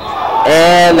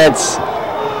 And that's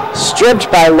stripped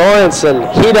by Lawrence, and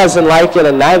he doesn't like it,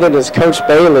 and neither does Coach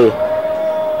Bailey.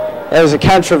 That was a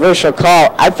controversial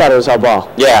call. I thought it was all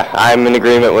ball. Yeah, I'm in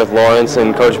agreement with Lawrence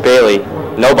and Coach Bailey.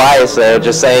 No bias there,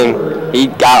 just saying he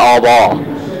got all ball.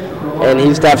 And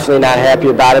he's definitely not happy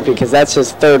about it because that's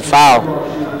his 3rd foul.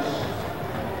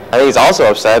 I think he's also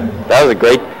upset. That was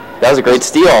a great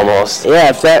steal almost. Yeah,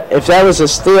 if that was a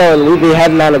steal and we'd be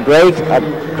heading on a break, a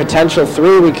potential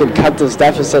 3, we could cut this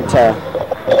deficit to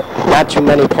not too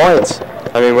many points.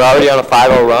 I mean, we're already on a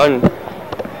 5-0 run.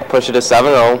 Push it to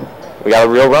 7-0. We got a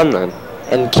real run then.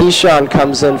 And Keyshawn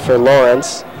comes in for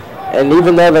Lawrence. And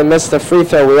even though they missed the free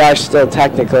throw, we are still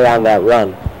technically on that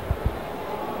run.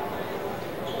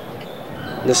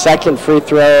 The second free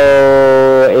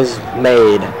throw is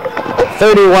made.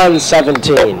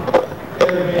 31-17.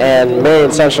 And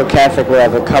Marian Central Catholic will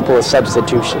have a couple of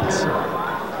substitutions.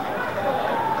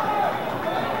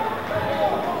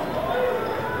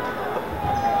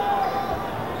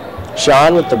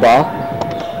 Sean with the ball.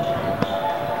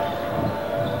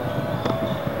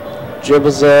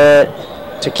 Dribbles it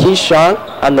to Keyshawn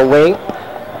on the wing.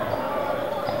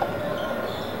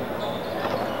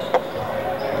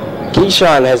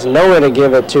 Keyshawn has nowhere to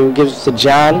give it to. Gives it to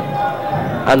John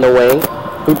on the wing,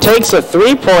 who takes a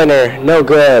 3-pointer. No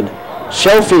good.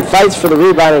 Shofi fights for the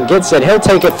rebound and gets it. He'll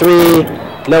take a 3.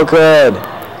 No good.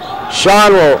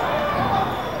 Sean will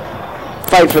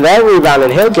fight for that rebound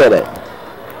and he'll get it.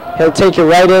 He'll take it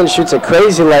right in, shoots a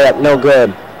crazy layup. No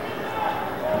good.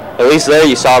 At least there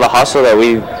you saw the hustle that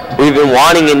we've been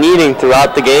wanting and needing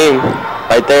throughout the game.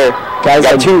 Right there. Guys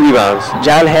got like 2 rebounds.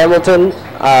 John Hamilton,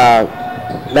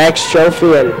 Max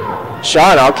Trophy, and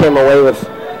Sean all came away with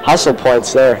hustle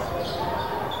points there.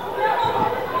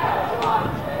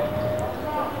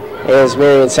 As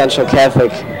Marian Central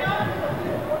Catholic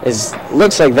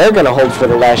looks like they're going to hold for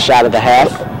the last shot of the half.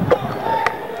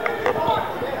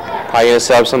 Probably going to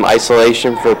set up some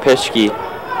isolation for Pischke.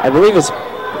 I believe is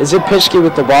it Pischke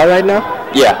with the ball right now?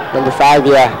 Yeah. Number 5,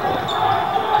 yeah.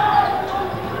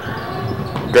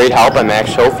 Great help by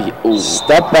Max Trophy. Ooh.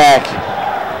 Step back.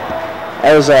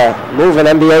 That was a move an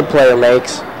NBA player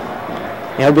makes.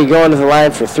 He'll be going to the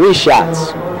line for 3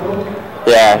 shots.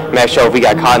 Yeah, Max Trophy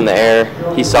got caught in the air.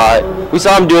 He saw it. We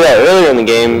saw him do that earlier in the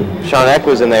game. Sean Eck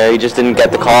was in there. He just didn't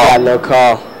get the call. Got no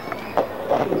call.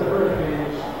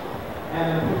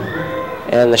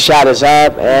 And the shot is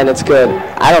up, and it's good.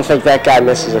 I don't think that guy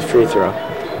misses a free throw.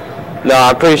 No,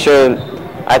 I'm pretty sure.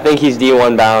 I think he's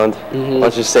D1 bound.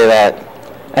 Let's just say that.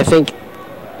 I think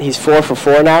he's 4 for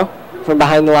 4 now from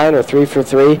behind the line, or 3 for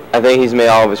 3. I think he's made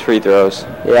all of his free throws.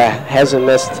 Yeah, hasn't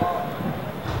missed.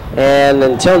 And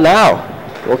until now,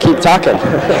 we'll keep talking.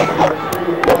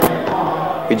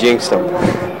 We jinxed him.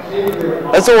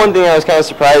 That's the one thing I was kind of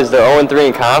surprised. They're 0-3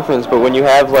 in conference, but when you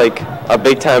have like a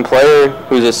big-time player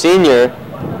who's a senior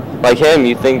like him,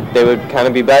 you think they would kind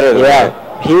of be better than that.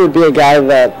 He would be a guy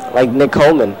that, like Nick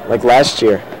Coleman, like last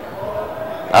year.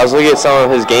 I was looking at some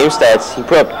of his game stats. He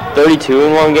put up 32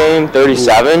 in one game,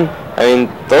 37. I mean,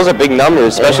 those are big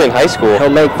numbers, especially in high school. He'll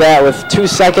make that with 2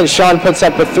 seconds. Sean puts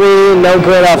up a 3, no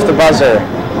good off the buzzer.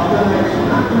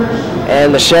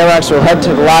 And the Shamrocks will head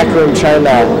to the locker room trying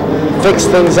to fix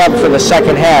things up for the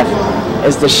second half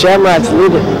as the Shamrocks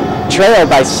trail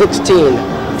by 16,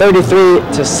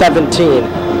 33-17.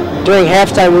 During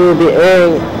halftime, we will be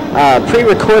airing a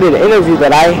pre-recorded interview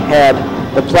that I had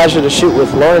the pleasure to shoot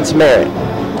with Lawrence Merritt.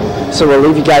 So we'll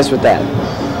leave you guys with that.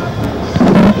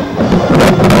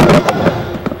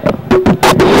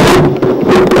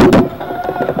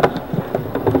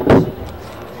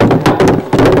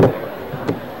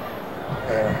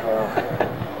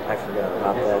 I forgot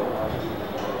about that.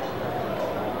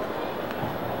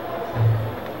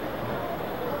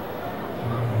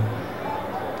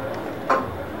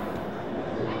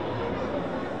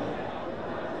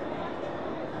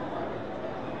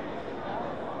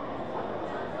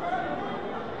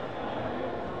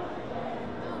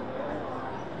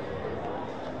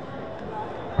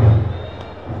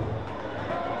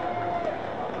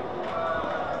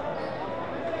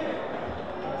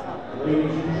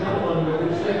 Ladies and gentlemen, with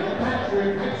the St.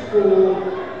 Patrick High School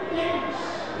dance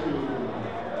team.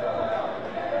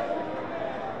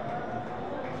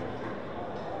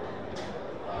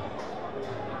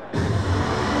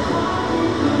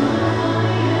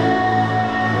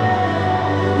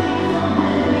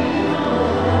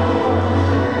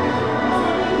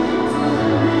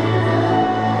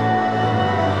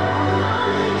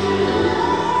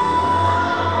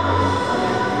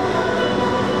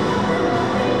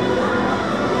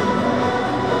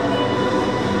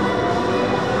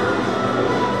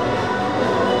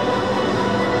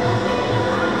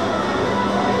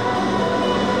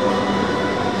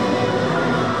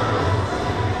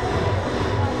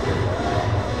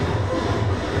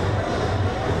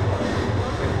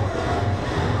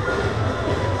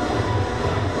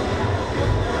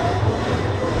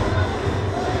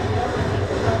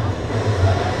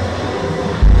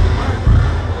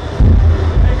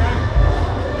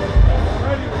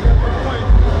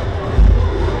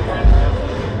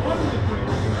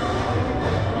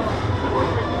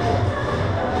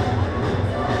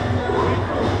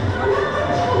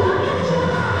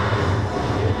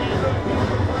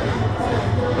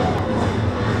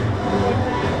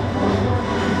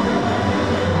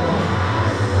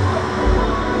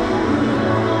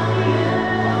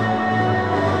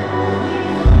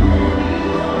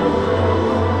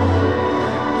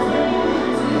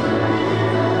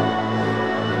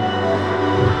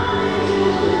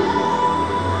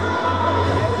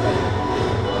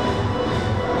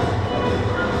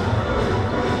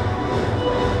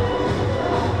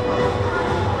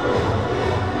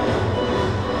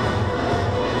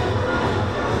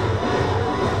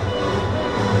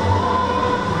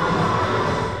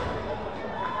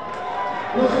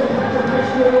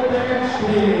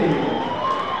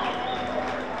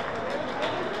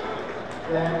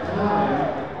 That time,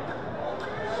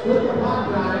 split the pot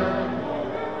time.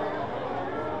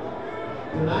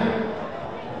 Tonight,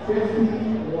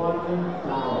 $51.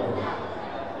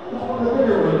 That's one of the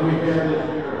bigger ones we've had this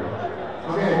year.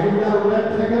 Okay, we've got a red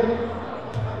ticket.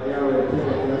 They are a red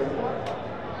ticket, yes.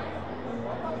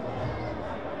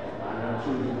 I'm not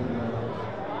choosing that.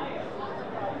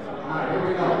 All right, here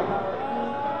we go.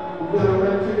 We've got a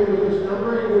red ticket with this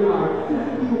number. We are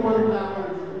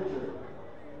 $51 richer.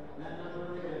 That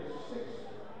number is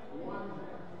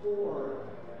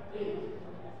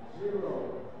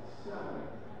 614807.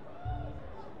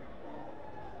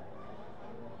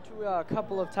 A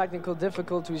couple of technical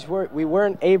difficulties. We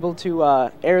weren't able to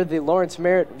air the Lawrence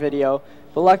Merritt video,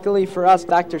 but luckily for us,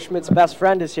 Dr. Schmidt's best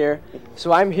friend is here.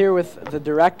 So I'm here with the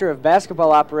Director of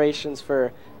Basketball Operations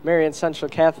for Marian Central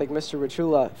Catholic, Mr.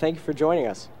 Richula. Thank you for joining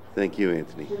us. Thank you,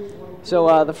 Anthony.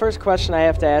 So the first question I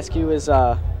have to ask you is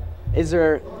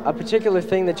there a particular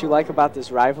thing that you like about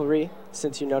this rivalry,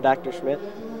 since you know Dr. Schmidt?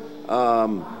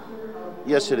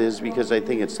 Yes, it is, because I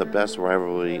think it's the best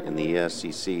rivalry in the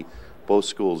ESCC. Both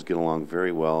schools get along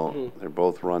very well. They're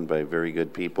both run by very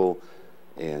good people.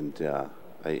 and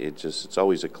it's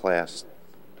always a class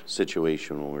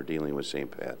situation when we're dealing with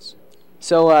St. Pat's.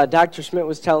 So Dr. Schmidt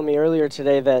was telling me earlier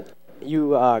today that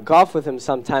you golf with him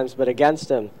sometimes, but against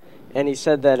him. And he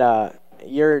said that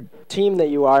your team that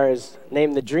you are is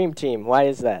named the Dream Team. Why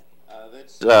is that?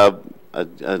 That's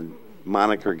a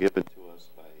moniker given to us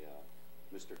by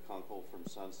Mr. Kunkel from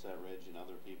Sunset Ridge and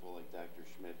other people like Dr.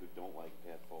 Schmidt who don't like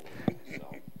Pat Foley and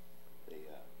myself. They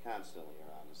constantly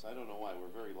are on us. I don't know why.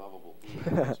 We're very lovable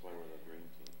people. That's why we're the Dream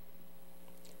Team.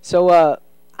 So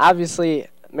obviously,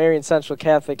 Marian Central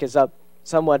Catholic is up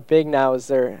somewhat big now as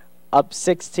they're up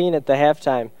 16 at the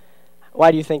halftime.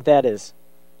 Why do you think that is?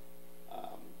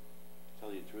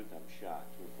 Tell you the truth, I'm shocked.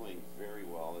 We're playing very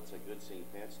well. It's a good St.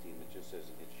 Pat's team that just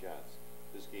hasn't hit shots.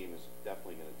 This game is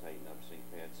definitely going to tighten up. St.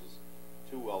 Pat's is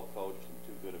too well coached and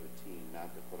too good of a team not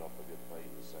to put up a good fight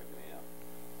in the second half.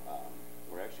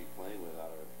 We're actually playing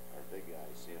without our big guy,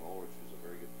 Sam Ulrich, who's a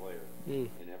very good player.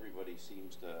 And everybody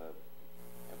seems to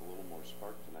have a little more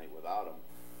spark tonight without him,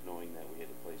 knowing that we had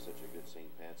to play such a good St.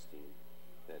 Pat's team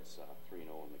that's 3-0 in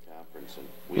the conference, and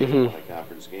we haven't won a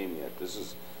conference game yet.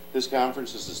 This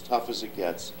conference is as tough as it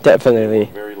gets. Definitely.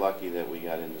 We're very lucky that we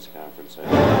got in this conference. I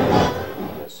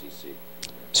think the SEC.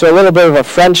 So a little bit of a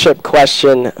friendship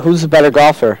question. Who's the better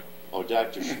golfer? Oh,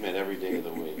 Dr. Schmidt every day of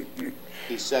the week.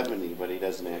 He's 70, but he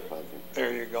doesn't act like it.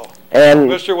 There you go. And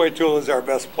Mr. Waytula is our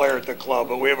best player at the club,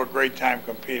 but we have a great time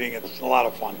competing. It's a lot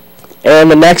of fun. And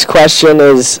the next question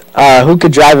is, who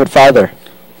could drive it farther?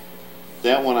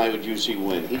 That one I would usually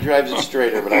win. He drives it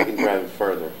straighter, but I can drive it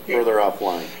further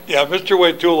offline. Yeah, Mr.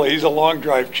 Waytula, he's a long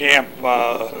drive champ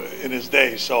in his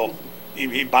day, so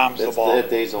he bombs the ball. That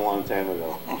day's a long time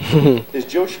ago. Has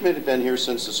Joe Schmidt been here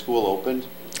since the school opened?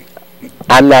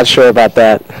 I'm not sure about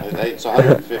that. It's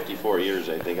 154 years,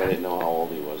 I think. I didn't know how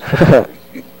old he was.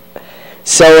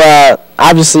 So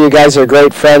obviously you guys are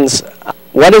great friends.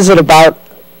 What is it about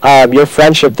your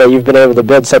friendship that you've been able to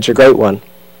build such a great one?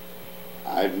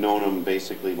 I've known him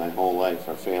basically my whole life.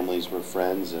 Our families were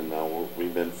friends, and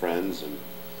we've been friends, and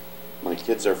my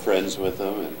kids are friends with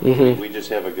him, and we just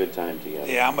have a good time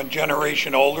together. Yeah, I'm a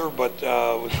generation older, but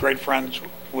was great friends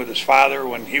with his father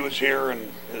when he was here,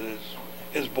 and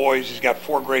his boys. He's got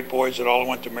 4 great boys that all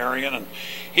went to Marian, and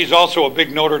he's also a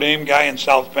big Notre Dame guy in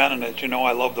South Bend, and as you know,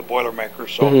 I love the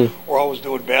Boilermakers, so we're always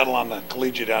doing battle on the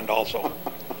collegiate end also.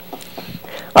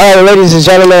 All right, ladies and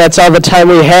gentlemen, that's all the time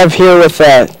we have here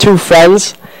with 2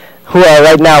 friends who are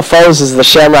right now foes as the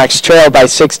Shamrocks trail by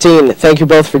 16. Thank you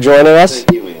both for joining us.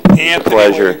 Thank you, Anthony. Anthony,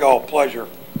 Pleasure. there you go. Pleasure.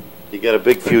 You got a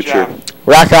big Good future. job.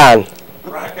 Rock on.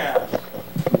 Rock on.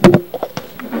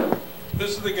 This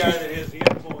is the guy that has the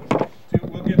influence.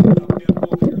 We'll get the influence here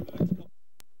in the next couple.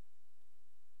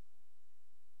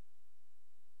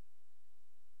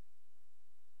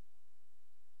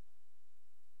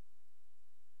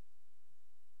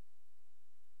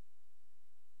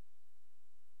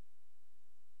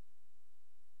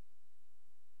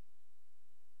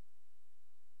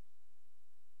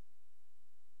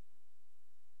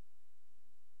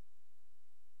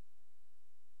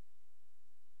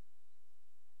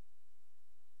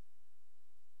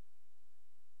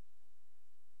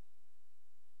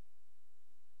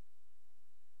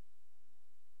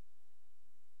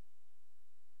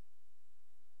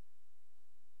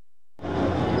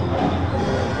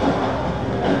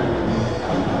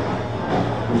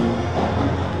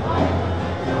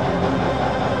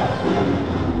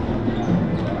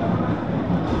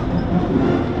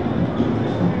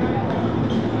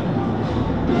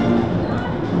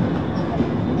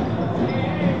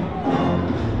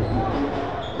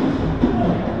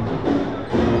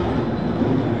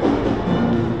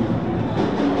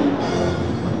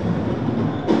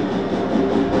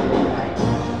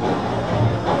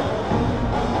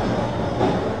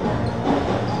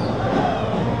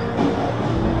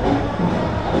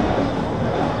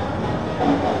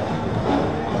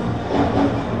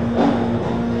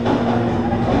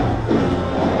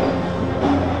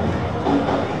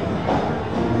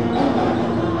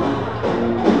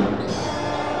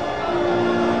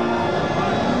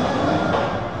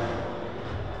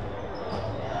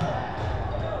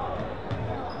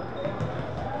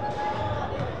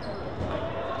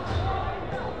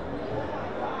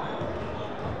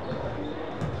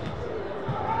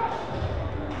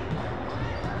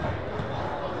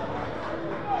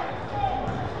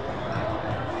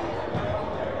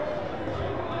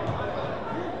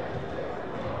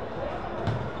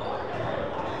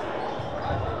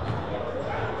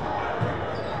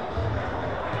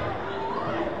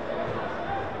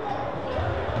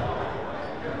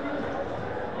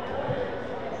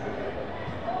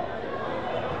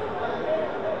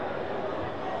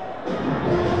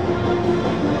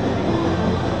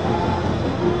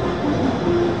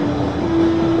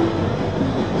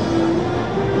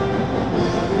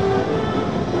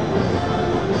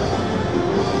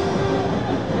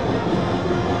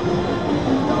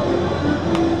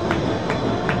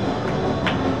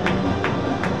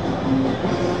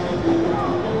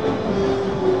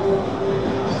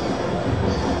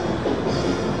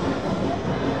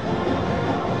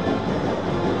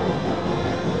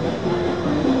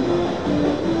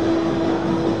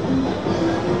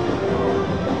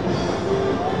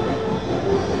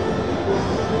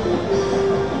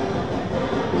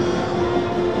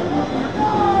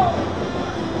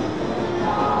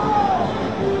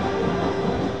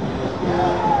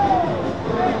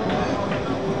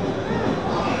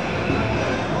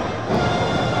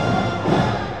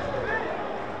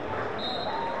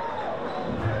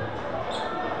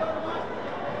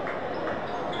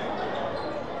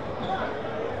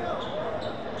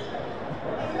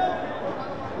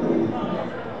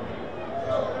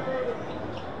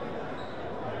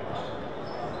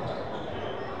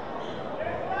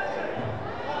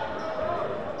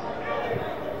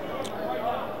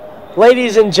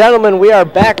 Ladies and gentlemen, we are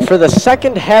back for the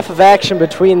second half of action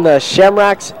between the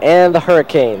Shamrocks and the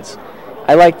Hurricanes.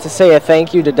 I'd like to say a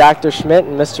thank you to Dr. Schmidt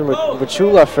and Mr.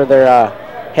 Wachula for their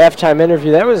halftime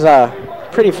interview. That was a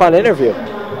pretty fun interview.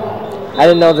 I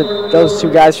didn't know that those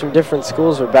two guys from different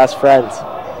schools were best friends.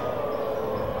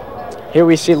 Here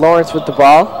we see Lawrence with the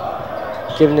ball,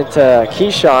 giving it to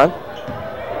Keyshawn,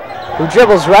 who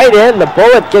dribbles right in. The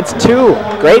Bullet gets two.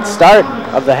 Great start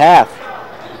of the half,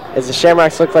 as the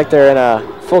Shamrocks look like they're in a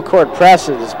full court press.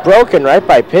 It is broken right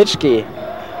by Pitchkey,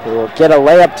 who will get a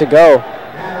layup to go.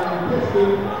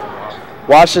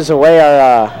 Washes away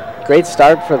our great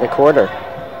start for the quarter.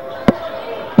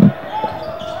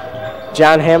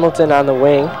 John Hamilton on the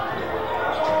wing.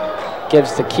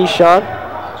 Gives to Keyshawn.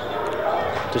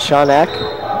 To Sean Eck. I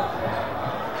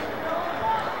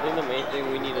think the main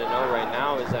thing we need to know right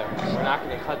now is that we're not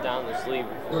going to cut down this lead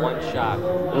with one shot.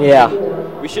 Yeah.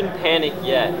 We shouldn't panic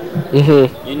yet.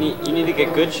 Mm-hmm. You need to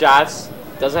get good shots.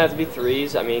 Doesn't have to be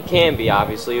threes. I mean, it can be,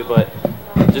 obviously, but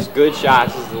just good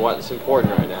shots is what's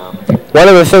important right now. One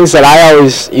of the things that I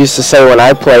always used to say when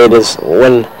I played is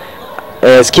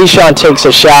as Keyshawn takes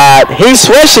a shot, he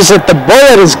swishes it, the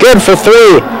Bullet is good for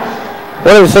three.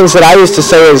 One of the things that I used to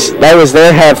say is that was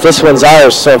their half, this one's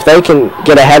ours, so if they can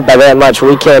get ahead by that much,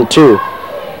 we can too.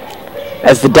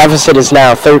 As the deficit is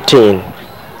now 13.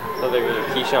 So they're going to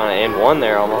Keyshawn and one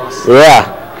there almost.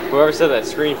 Yeah. Whoever said that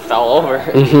screen fell over.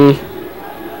 Mm-hmm.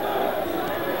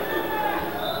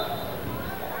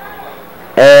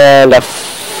 And a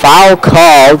foul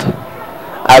called,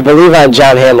 I believe, on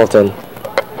John Hamilton.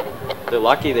 They're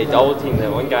lucky they double teamed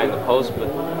that one guy in the post, but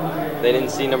they didn't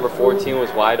see number 14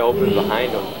 was wide open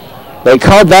behind him. They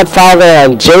called that foul there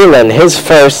on Jalen, his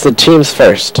first, the team's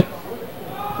first.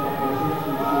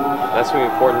 That's going to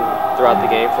be important throughout the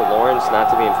game for Lawrence not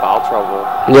to be in foul trouble.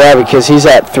 Yeah, because he's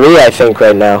at 3, I think,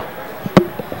 right now.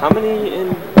 How many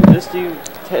in this do you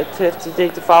have to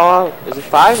take the foul out? Is it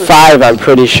 5? 5, I'm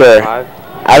pretty sure. 5?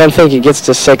 I don't think it gets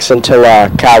to 6 until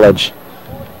college.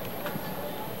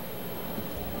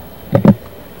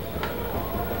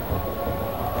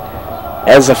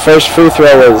 As the first free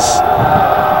throw was,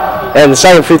 and the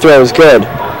second free throw was good.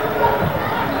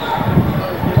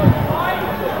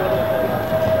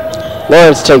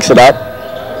 Lawrence takes it up.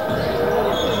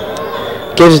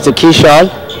 Gives it to Keyshawn.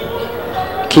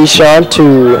 Keyshawn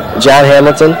to John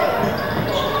Hamilton.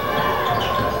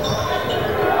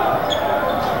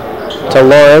 To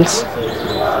Lawrence.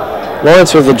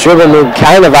 Lawrence with the dribble move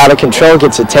kind of out of control,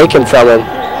 gets it taken from him.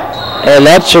 And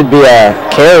that should be a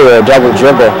carry or a double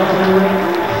dribble.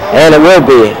 And it will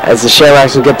be, as the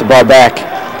Shamrocks will get the ball back,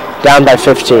 down by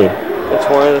 15. That's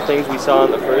one of the things we saw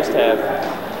in the first half.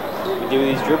 We do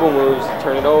these dribble moves,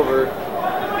 turn it over,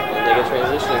 and they get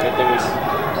transition. Good thing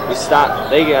we stopped.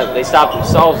 They stopped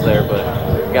themselves there, but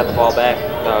we got the ball back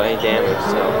without any damage.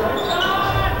 So.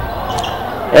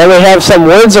 And we have some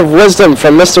words of wisdom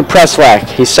from Mr. Preslack.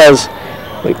 He says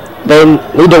they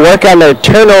need to work on their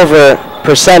turnover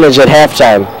percentage at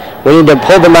halftime. We need to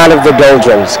pull them out of the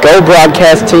doldrums. Go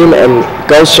broadcast team and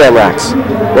go Shamrocks.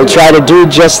 We'll try to do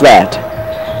just that.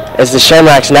 As the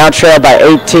Shamrocks now trail by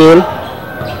 18.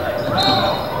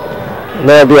 And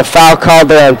there will be a foul called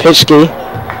there on Pitchkey.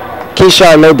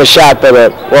 Keyshawn made the shot, but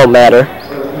it won't matter.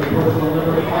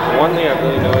 One thing I've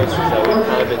really noticed is that we've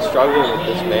kind of been struggling with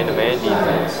this man-to-man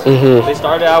defense. Mm-hmm. They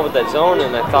started out with that zone,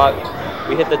 and I thought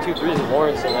we hit the 2 threes with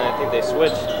Lawrence, and then I think they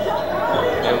switched.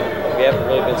 And we haven't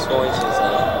really been scoring since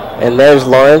then. And there's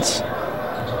Lawrence.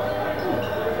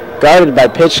 Guarded by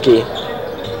Pitchkey.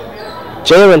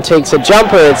 Jalen takes a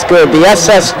jumper. It's good. The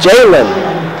SS Jalen.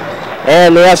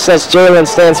 And the SS Jalen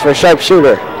stands for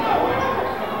sharpshooter. And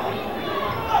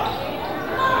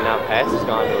now pass has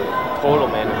gone to total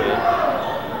man-to-man.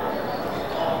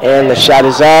 And the shot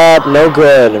is up. No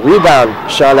good.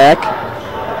 Rebound, Sean Eck.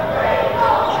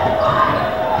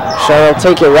 Sean will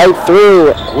take it right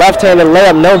through. Left-handed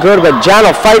layup, no good, but John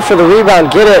will fight for the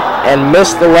rebound, get it, and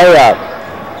miss the layup.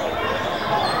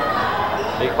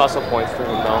 Big hustle points for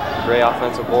him, though. Great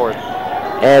offensive board.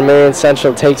 And Marian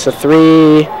Central takes a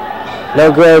three.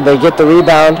 No good. They get the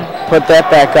rebound, put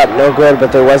that back up, no good,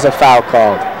 but there was a foul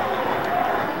called.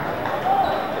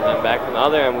 And then back from the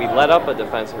other end, we let up a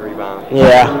defensive rebound.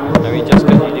 Yeah. I mean, just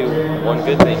because you do one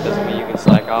good thing doesn't mean you can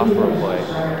slack off for a play.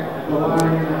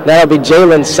 That'll be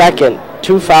Jalen's second.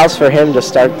 2 fouls for him to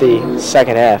start the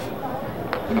second half.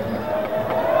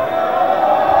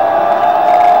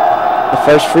 The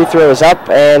first free throw is up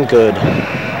and good. You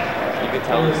can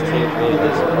tell this team's really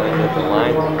disciplined at the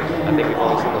line. I think we've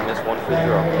only seen them miss one free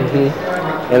throw.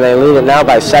 And they lead it now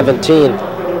by 17.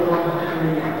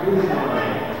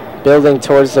 Building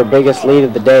towards their biggest lead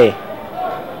of the day.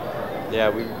 Yeah,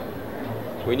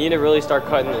 we need to really start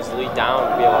cutting this lead down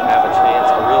to be able to have a chance,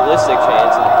 a realistic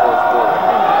chance in the fourth quarter.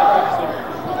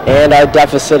 And our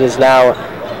deficit is now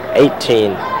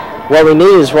 18. What we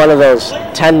need is one of those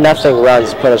 10-0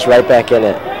 runs to put us right back in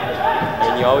it.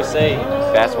 And you always say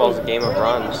basketball is a game of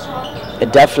runs.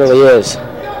 It definitely is.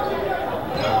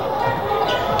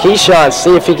 Keyshawn,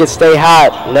 see if he can stay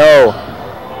hot. No.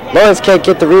 Lawrence can't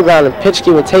get the rebound, and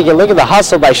Pitchkey will take it. Look at the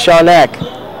hustle by Sean Eck.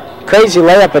 Crazy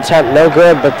layup attempt, no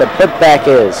good, but the putback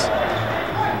is.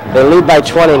 They lead by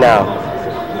 20 now.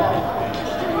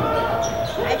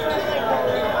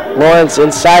 Lawrence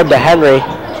inside to Henry.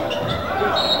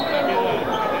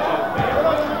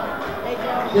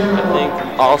 I think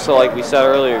also, like we said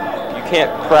earlier, you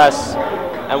can't press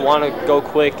and want to go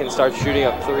quick and start shooting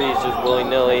up threes just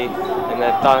willy-nilly. And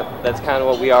that's kind of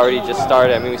what we already just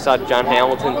started. I mean, we saw John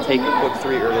Hamilton take a quick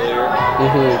three earlier.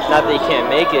 Not that he can't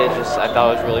make it, just I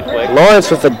thought it was really quick. Lawrence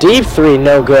with a deep three,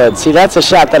 no good. See, that's a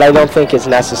shot that I don't think is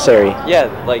necessary. Yeah,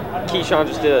 like Keyshawn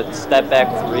just did a step-back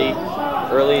three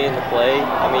early in the play.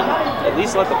 I mean, at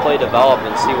least let the play develop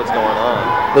and see what's going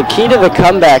on. The key to the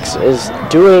comebacks is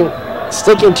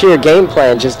sticking to your game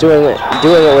plan, just doing it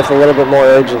with a little bit more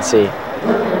urgency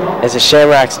as the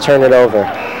Shamrocks turn it over.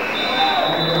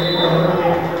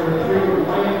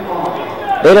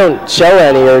 They don't show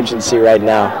any urgency right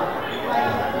now.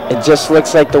 It just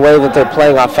looks like the way that they're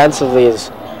playing offensively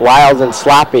is wild and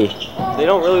sloppy. They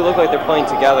don't really look like they're playing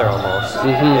together almost.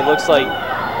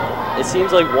 It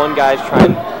seems like one guy's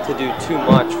trying to do too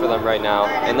much for them right now,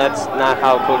 and that's not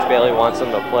how Coach Bailey wants them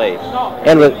to play.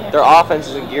 And their offense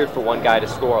isn't geared for one guy to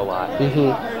score a lot.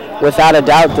 Without a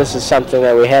doubt, this is something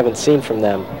that we haven't seen from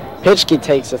them. Pitchkey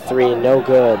takes a three, no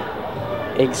good.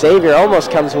 Xavier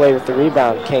almost comes away with the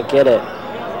rebound, can't get it.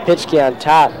 Pitchkey on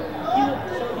top.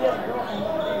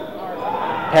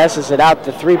 Passes it out.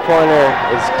 The three-pointer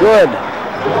is good.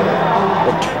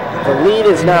 The lead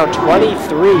is now 23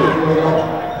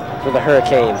 for the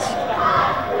Hurricanes.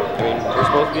 I mean, we're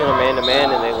supposed to be in a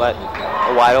man-to-man, and they let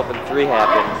a wide-open three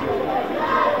happen.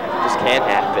 Just can't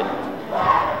happen.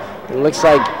 It looks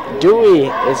like Dewey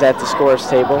is at the scorer's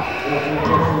table.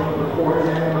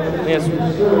 Yes.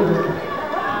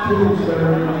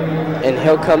 And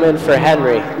he'll come in for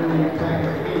Henry.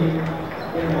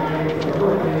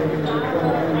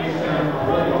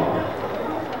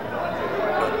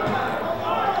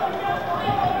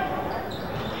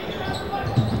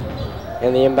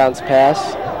 And the inbounds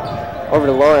pass over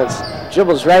to Lawrence.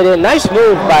 Dribbles right in. Nice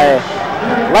move by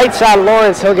lights out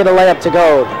Lawrence. He'll get a layup to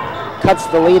go. Cuts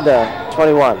the lead to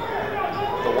 21. The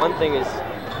one thing is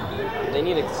they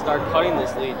need to start cutting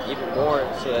this lead even more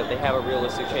so that they have a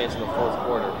realistic chance in the fourth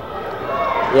quarter.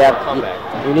 Yeah,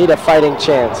 comeback. You need a fighting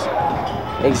chance.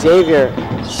 Xavier,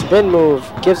 spin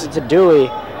move, gives it to Dewey.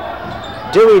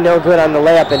 Dewey no good on the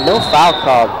layup and no foul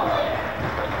called.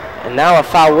 And now a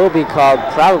foul will be called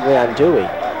probably on Dewey.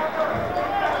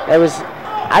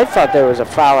 I thought there was a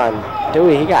foul on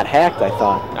Dewey. He got hacked, I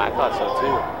thought. I thought so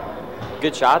too.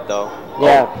 Good shot though.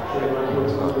 Yeah.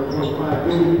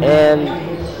 And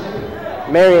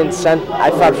Marian sent, I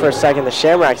thought for a second the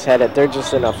Shamrocks had it. They're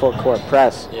just in a full court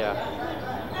press. Yeah.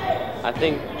 I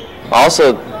think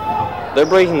also they're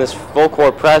breaking this full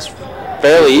court press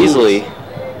fairly easily.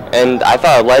 And I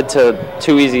thought it led to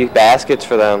 2 easy baskets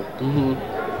for them.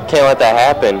 Can't let that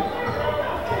happen.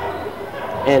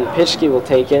 And Pitchkey will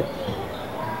take it.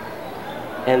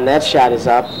 And that shot is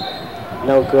up.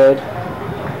 No good.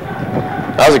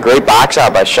 That was a great box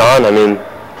shot by Sean. I mean,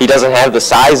 he doesn't have the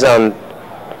size on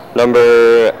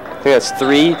number, I think that's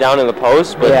 3 down in the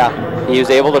post, but yeah, he was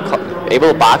able to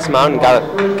box him out and got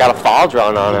a foul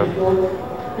drawn on him.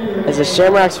 As the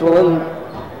Shamrocks will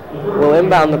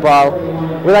inbound the ball,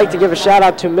 we'd like to give a shout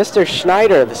out to Mr.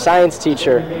 Schneider, the science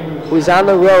teacher, who's on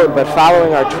the road but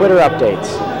following our Twitter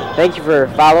updates. Thank you for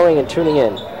following and tuning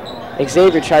in.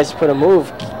 Xavier tries to put a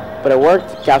move, but it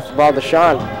worked. Got the ball to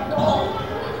Sean.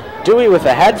 Dewey with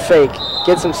a head fake.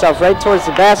 Gets himself right towards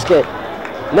the basket.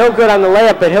 No good on the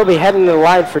layup, but he'll be heading to the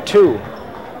line for 2.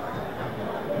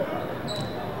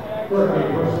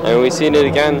 And we've seen it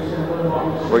again.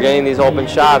 We're getting these open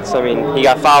shots. I mean, he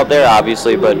got fouled there,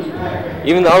 obviously, but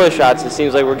even the other shots, it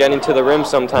seems like we're getting to the rim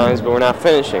sometimes, but we're not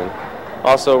finishing.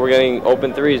 Also, we're getting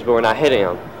open threes, but we're not hitting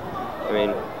them. I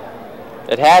mean,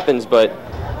 it happens, but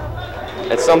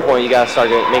at some point, you got to start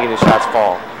making the shots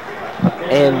fall.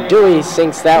 And Dewey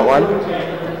sinks that one.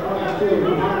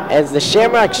 As the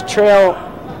Shamrocks trail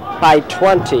by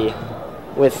 20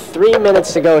 with 3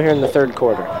 minutes to go here in the third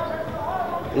quarter.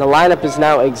 And the lineup is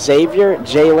now Xavier,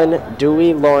 Jalen,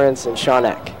 Dewey, Lawrence, and Sean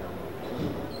Eck.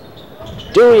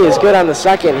 Dewey is good on the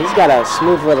second. He's got a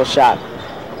smooth little shot.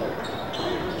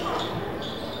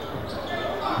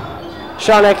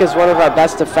 Sean Eck is one of our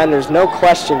best defenders. No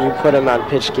question you put him on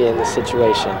Pitchkey in this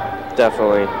situation.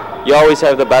 Definitely. You always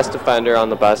have the best defender on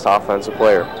the best offensive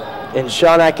player. And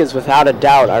Sean Eck is without a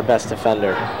doubt our best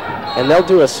defender. And they'll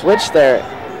do a switch there.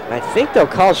 I think they'll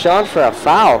call Sean for a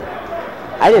foul.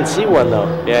 I didn't see one,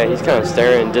 though. Yeah, he's kind of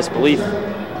staring in disbelief.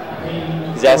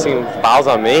 He's asking if fouls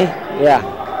on me?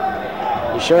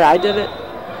 Yeah. You sure I did it?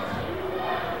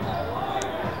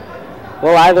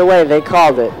 Well, either way, they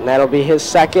called it, and that'll be his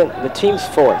second, the team's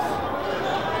fourth.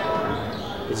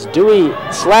 As Dewey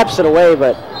slaps it away,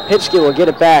 but Pitchkey will get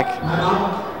it back.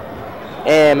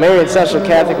 And Marian Central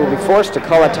Catholic will be forced to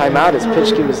call a timeout as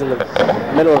Pitchkey was in the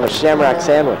middle of a Shamrock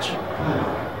sandwich.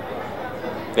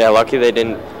 Yeah, lucky they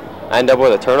didn't end up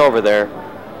with a turnover there.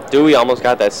 Dewey almost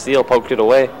got that steal, poked it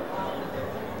away.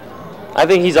 I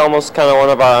think he's almost kind of one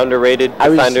of our underrated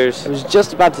defenders. I was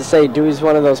just about to say Dewey's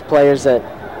one of those players that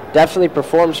definitely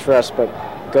performs for us, but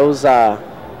goes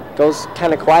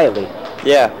kind of quietly.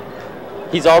 Yeah.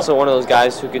 He's also one of those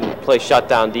guys who can play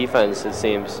shutdown defense, it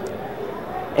seems.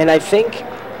 And I think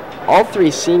all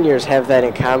 3 seniors have that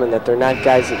in common, that they're not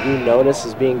guys that you notice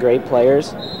as being great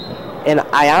players. And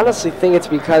I honestly think it's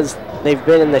because they've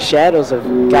been in the shadows of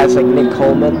guys like Nick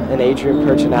Coleman and Adrian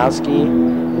Perchinowski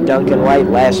and Duncan White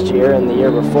last year and the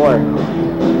year before.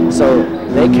 So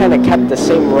they kind of kept the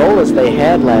same role as they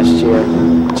had last year,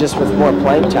 just with more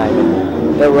playing time.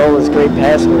 And their role is great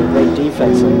passing and great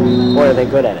defense, and boy, are they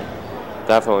good at it.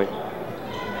 Definitely.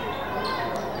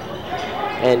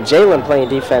 And Jalen playing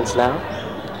defense now.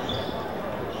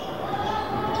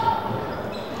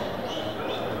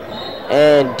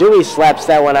 And Dewey slaps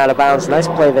that one out of bounds. Nice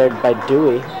play there by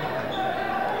Dewey.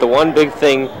 The one big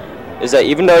thing is that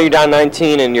even though you're down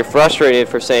 19 and you're frustrated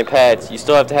for St. Pat's, you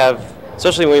still have to have,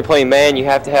 especially when you're playing man, you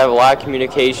have to have a lot of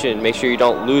communication. Make sure you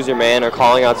don't lose your man or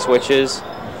calling out switches.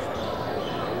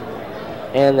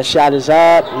 And the shot is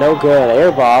up. No good.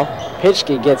 Air ball.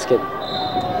 Pitchkey gets it.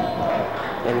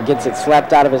 And gets it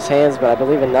slapped out of his hands, but I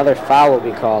believe another foul will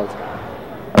be called.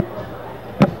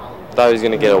 Thought he was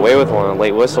going to get away with one, a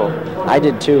late whistle. I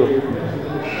did too.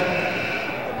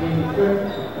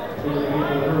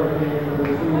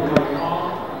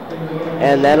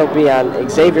 And that'll be on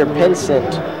Xavier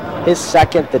Pinsent, his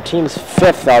second, the team's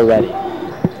 5th already.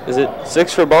 Is it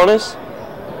 6 for bonus?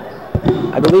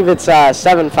 I believe it's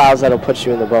 7 fouls that'll put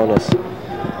you in the bonus.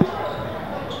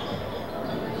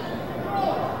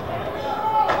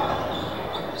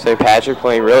 St. Patrick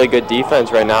playing really good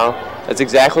defense right now. That's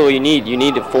exactly what you need. You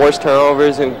need to force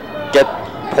turnovers and get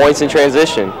points in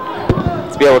transition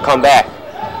to be able to come back.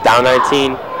 Down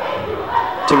 19,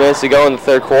 2 minutes to go in the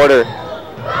third quarter.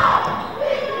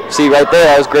 See right there,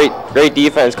 that was great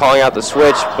defense calling out the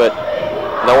switch, but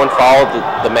no one followed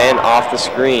the man off the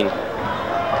screen.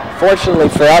 Fortunately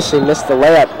for us, he missed the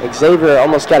layup. Xavier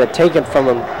almost got it taken from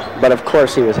him, but of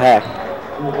course he was hacked.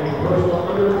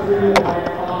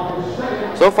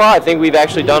 So far, I think we've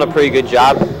actually done a pretty good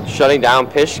job shutting down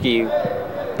Pitchkey,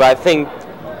 but I think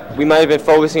we might have been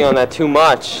focusing on that too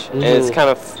much, and it's kind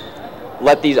of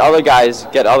let these other guys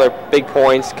get other big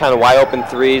points, kind of wide open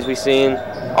threes we've seen.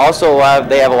 Also,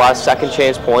 they have a lot of second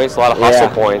chance points, a lot of hustle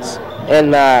points.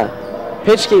 And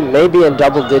Pitchkey may be in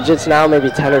double digits now,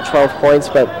 maybe 10 or 12 points,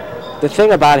 but the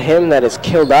thing about him that has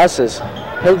killed us is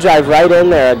he'll drive right in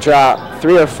there and draw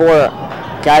 3 or 4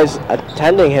 guys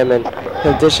attending him, and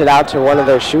he'll dish it out to one of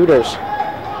their shooters,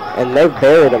 and they've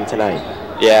buried him tonight.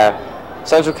 Yeah,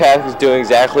 Central Catholic is doing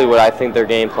exactly what I think their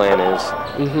game plan is.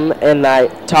 And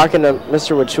talking to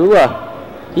Mr. Wachula,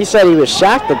 he said he was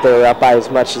shocked that they were up by as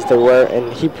much as they were,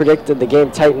 and he predicted the game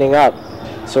tightening up.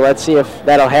 So let's see if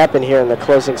that'll happen here in the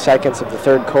closing seconds of the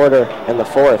third quarter and the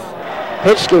fourth.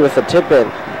 Pitchkey with the tip-in.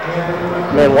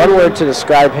 Man, one word to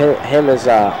describe him is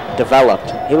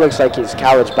developed. He looks like he's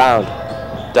college-bound.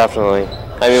 Definitely.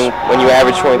 I mean, when you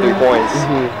average 23 points.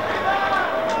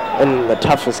 In the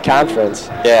toughest conference.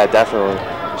 Yeah, definitely.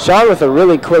 Sean with a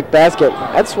really quick basket.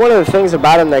 That's one of the things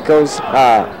about him that goes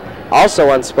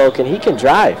also unspoken. He can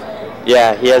drive.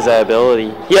 Yeah, he has that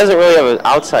ability. He doesn't really have an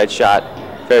outside shot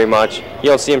very much. You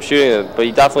don't see him shooting it, but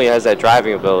he definitely has that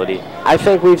driving ability. I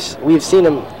think we've seen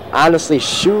him honestly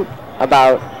shoot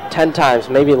about 10 times,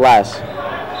 maybe less.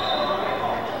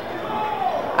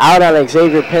 Out on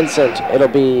Xavier Pinsent, it'll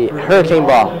be Hurricane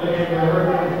ball.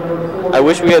 I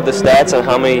wish we had the stats on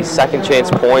how many second chance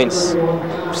points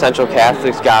Central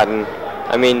Catholic's gotten.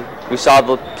 I mean, we saw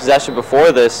the possession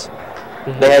before this.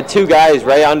 They had 2 guys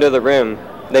right under the rim.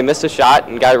 They missed a shot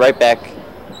and got it right back.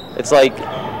 It's like,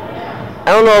 I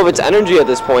don't know if it's energy at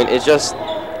this point. It's just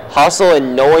hustle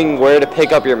and knowing where to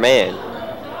pick up your man.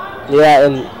 Yeah,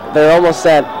 and they're almost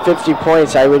at 50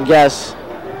 points. I would guess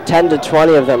 10 to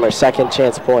 20 of them are second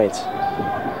chance points.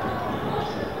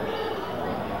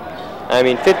 I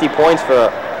mean, 50 points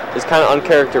is kind of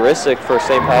uncharacteristic for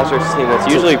St. Patrick's team that's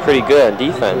usually pretty good on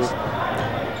defense.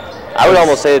 I would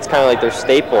almost say it's kind of like their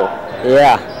staple.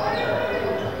 Yeah.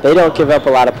 They don't give up a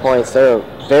lot of points. They're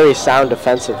a very sound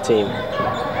defensive team.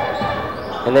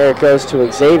 And there it goes to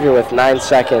Xavier with 9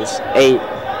 seconds, 8,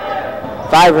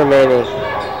 5 remaining.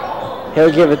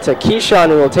 He'll give it to Keyshawn,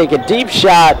 who will take a deep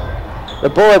shot. The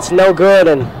bullet's no good,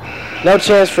 and no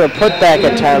chance for a putback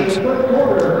attempt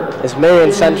as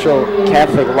Marian Central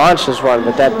Catholic launched his run,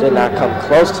 but that did not come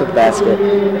close to the basket.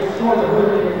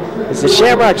 As the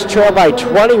Shamrocks trail by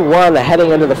 21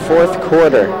 heading into the 4th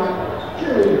quarter.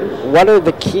 What are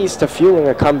the keys to fueling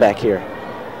a comeback here?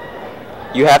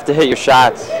 You have to hit your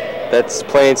shots. That's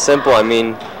plain and simple. I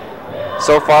mean,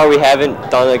 so far we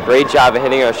haven't done a great job of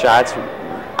hitting our shots.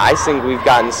 I think we've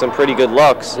gotten some pretty good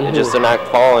looks, and just they're not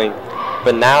falling.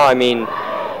 But now, I mean,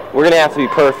 we're going to have to be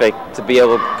perfect to be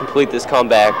able to complete this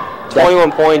comeback.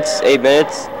 21 points, 8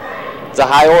 minutes. It's a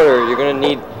high order. You're going to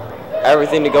need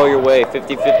everything to go your way.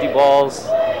 50-50 balls.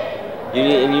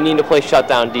 And you need to play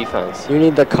shutdown defense. You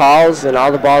need the calls and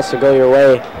all the balls to go your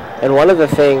way. And one of the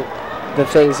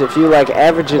things, if you like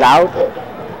average it out,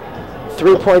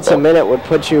 3 points a minute would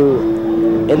put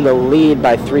you in the lead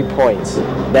by 3 points.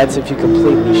 That's if you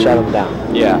completely shut them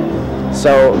down. Yeah.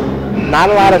 So not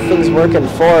a lot of things working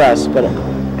for us, but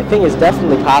I think it's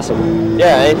definitely possible.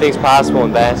 Yeah, anything's possible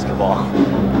in basketball.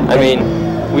 I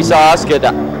mean, we saw us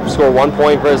score 1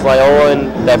 point versus Loyola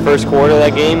in that first quarter of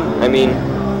that game. I mean,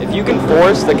 if you can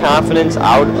force the confidence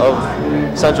out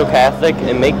of Central Catholic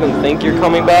and make them think you're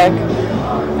coming back,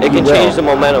 it can change the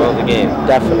momentum of the game.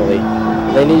 Definitely.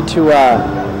 They need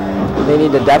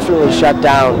to definitely shut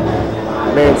down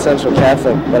Marian Central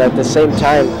Catholic, but at the same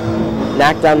time,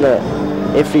 knock down the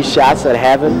iffy shots that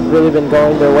haven't really been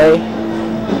going their way.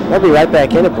 They'll be right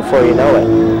back in it before you know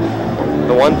it.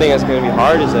 The one thing that's going to be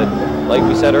hard is that, like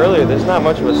we said earlier, there's not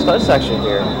much of a stud section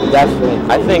here.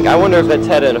 Definitely. I wonder if that's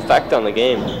had an effect on the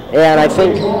game. Yeah, and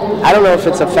I don't know if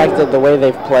it's affected the way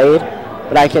they've played,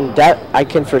 but I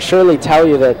can for surely tell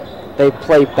you that they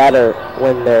play better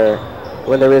when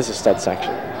there is a stud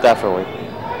section. Definitely.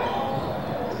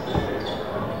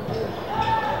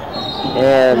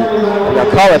 And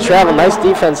they'll call it travel. Nice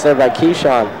defense there by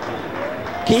Keyshawn.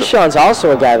 Keyshawn's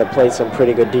also a guy that plays some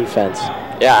pretty good defense.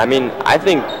 Yeah, I mean, I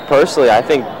think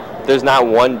there's not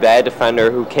one bad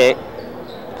defender who can't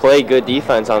play good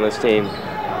defense on this team.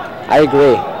 I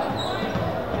agree.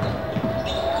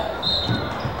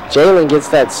 Jalen gets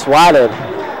that swatted.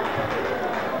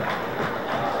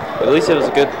 At least it was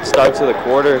a good start to the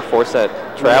quarter, forced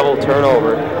that travel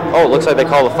turnover. Oh, it looks like they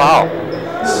called a foul.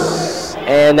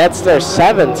 And that's their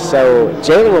 7th, so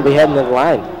Jalen will be heading to the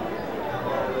line.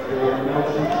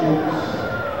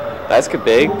 That's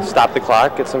big. Stop the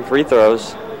clock, get some free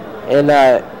throws. And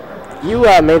you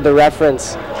made the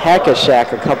reference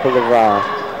Hack-a-Shack a couple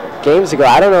of games ago.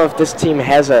 I don't know if this team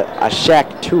has a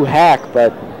Shack to hack,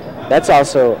 but that's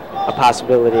also a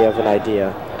possibility of an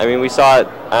idea. I mean, we saw it,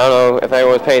 I don't know if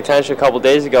anyone was paying attention, a couple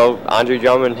days ago, Andre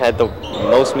Drummond had the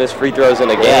most missed free throws in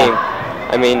a game.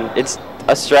 I mean, it's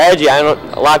a strategy. A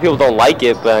lot of people don't like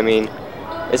it, but I mean,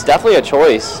 it's definitely a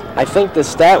choice. I think the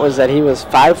stat was that he was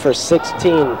 5 for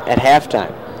 16 at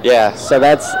halftime. Yeah. So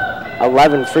that's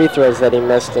 11 free throws that he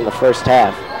missed in the first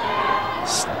half.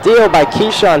 Steal by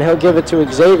Keyshawn. He'll give it to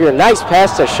Xavier. Nice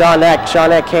pass to Sean Eck.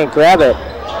 Sean Eck can't grab it.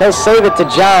 He'll save it to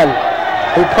John,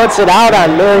 who puts it out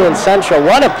on Marian Central.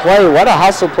 What a play. What a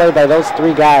hustle play by those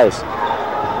 3 guys.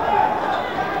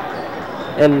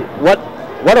 And what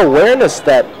awareness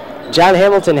that John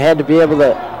Hamilton had to be able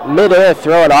to mid-air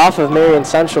throw it off of Marian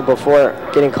Central before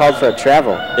getting called for a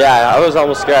travel. Yeah, I was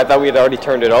almost scared. I thought we had already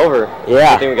turned it over.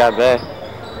 Yeah. I think we got back.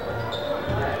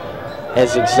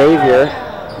 as Xavier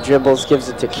dribbles, gives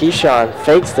it to Keyshawn,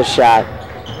 fakes the shot,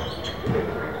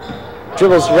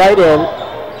 dribbles right in,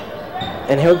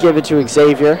 and he'll give it to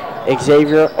Xavier.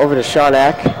 Xavier over to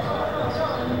Shawnak.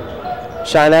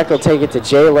 Shawnak will take it to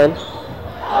Jalen.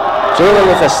 Jalen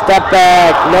with a step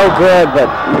back, no good, but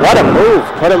what a move.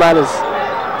 Put him on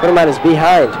his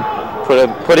behind.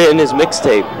 Put it in his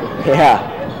mixtape. Yeah.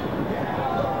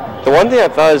 The one thing I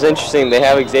thought was interesting, they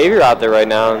have Xavier out there right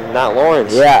now, not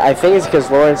Lawrence. Yeah, I think it's because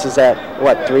Lawrence is at,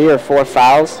 what, 3 or 4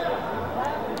 fouls?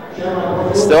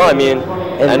 Still, I mean,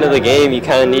 end of the game, you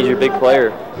kind of need your big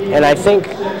player. And I think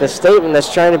the statement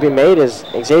that's trying to be made is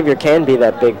Xavier can be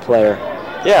that big player.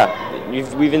 Yeah,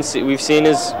 we've seen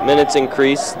his minutes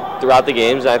increase throughout the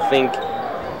games. I think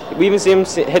we even seen him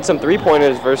hit some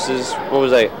three-pointers versus, what was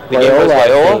that? The game was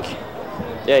Loyola?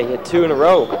 Yeah, he hit 2 in a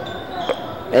row.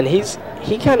 And he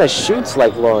kind of shoots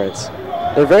like Lawrence.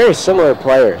 They're very similar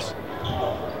players.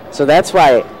 So that's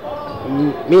why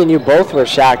me and you both were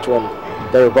shocked when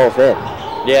they were both in.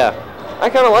 Yeah. I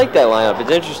kind of like that lineup.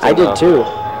 It's interesting. I did too.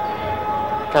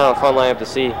 Kind of a fun lineup to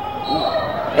see.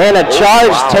 And a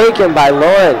charge taken by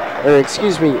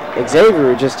Xavier. We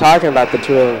were just talking about the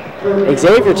two of them.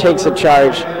 Xavier takes a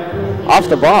charge off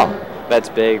the ball. That's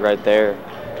big right there.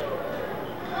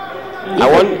 I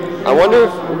wonder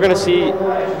if we're going to see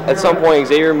at some point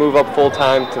Xavier move up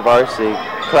full-time to varsity.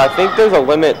 Because I think there's a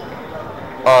limit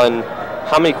on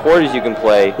how many quarters you can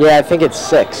play. Yeah, I think it's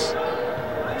 6.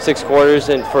 6 quarters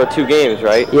for 2 games,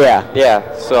 right? Yeah. Yeah,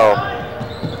 so,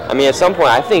 I mean, at some point,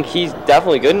 I think he's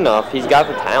definitely good enough. He's got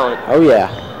the talent. Oh, yeah.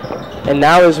 And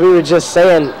now, as we were just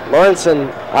saying, Lawrence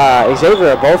and Xavier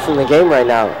are both in the game right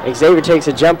now. Xavier takes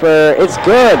a jumper. It's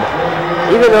good.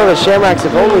 Even though the Shamrocks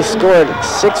have only scored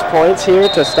 6 points here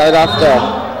to start off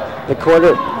the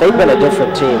quarter, they've been a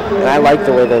different team, and I like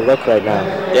the way they look right now.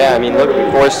 Yeah, I mean, look, we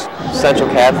forced Central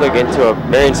Catholic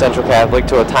Marian Central Catholic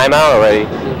to a timeout already.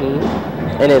 Mm-hmm.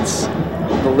 And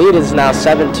the lead is now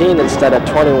 17 instead of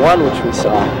 21, which we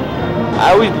saw.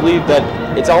 I always believe that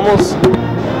it's almost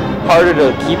harder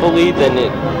to keep a lead than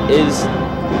it is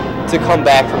to come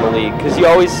back from a lead, because we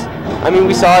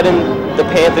saw it in the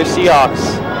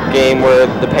Panthers-Seahawks game where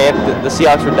the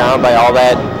Seahawks were down by all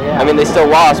that. Yeah. I mean, they still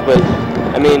lost, but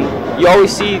I mean, you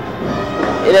always see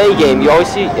in any game,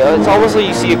 it's almost like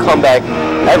you see a comeback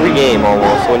every game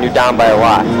almost when you're down by a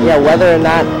lot. Yeah, whether or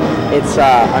not it's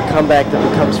a comeback that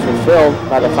becomes fulfilled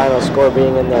by the final score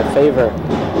being in their favor,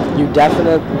 you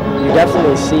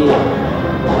definitely see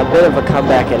a bit of a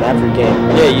comeback in every game.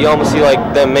 Yeah, you almost see like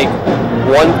them make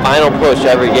one final push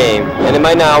every game, and it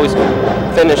might not always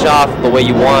finish off the way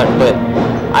you want, but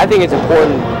I think it's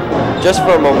important just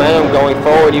for momentum going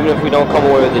forward, even if we don't come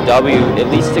away with a W, at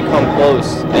least to come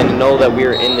close and to know that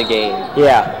we're in the game.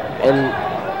 Yeah, and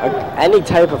any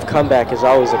type of comeback is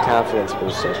always a confidence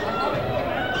booster.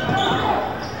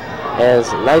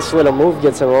 As a nice little move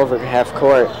gets him over half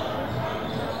court.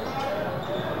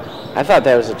 I thought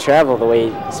that was a travel. The way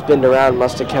he spinned around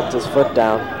must have kept his foot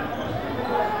down.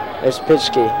 There's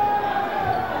Pitchke.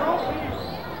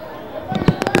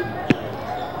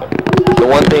 The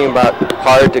one thing about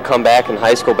hard to come back in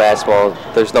high school basketball,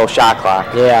 there's no shot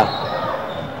clock. Yeah.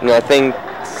 And I think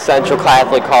Central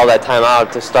Catholic called that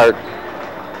timeout to start.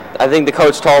 I think the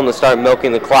coach told him to start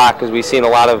milking the clock because we've seen a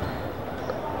lot of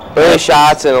early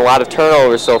shots and a lot of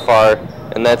turnovers so far,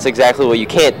 and that's exactly what you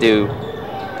can't do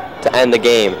to end the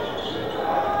game.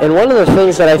 And one of the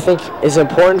things that I think is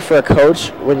important for a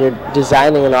coach when you're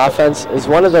designing an offense is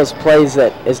one of those plays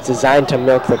that is designed to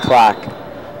milk the clock.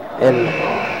 And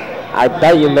I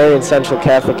bet you Marian Central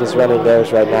Catholic is running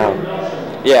theirs right now.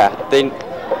 Yeah, think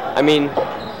about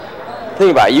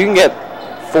it. You can get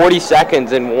 40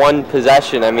 seconds in one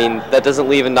possession. I mean, that doesn't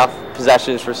leave enough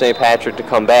possessions for St. Patrick to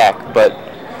come back. But,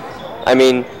 I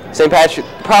mean, St. Patrick,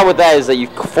 the problem with that is that you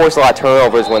force a lot of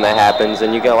turnovers when that happens,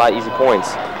 and you get a lot of easy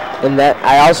points. And that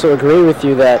I also agree with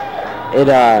you that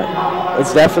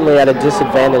it's definitely at a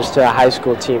disadvantage to a high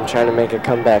school team trying to make a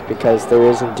comeback because there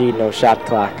is indeed no shot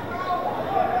clock.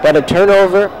 But a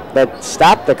turnover that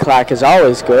stopped the clock is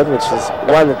always good, which is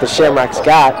one that the Shamrocks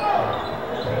got.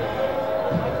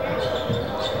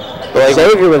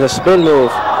 Xavier with a spin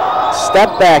move.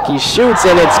 Step back, he shoots,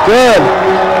 and it's good.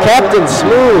 Captain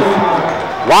Smooth.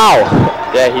 Wow.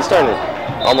 Yeah, he's starting to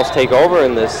almost take over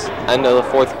in this end of the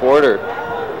fourth quarter.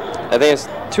 I think it's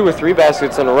 2 or 3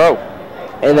 baskets in a row.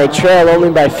 And they trail only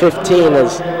by 15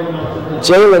 as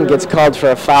Jalen gets called for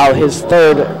a foul, his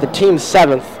third, the team's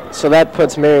 7th. So that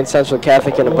puts Marian Central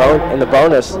Catholic in the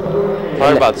bonus.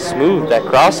 Talking about smooth, that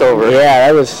crossover.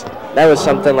 Yeah, that was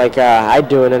something like I'd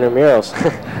do in intramurals.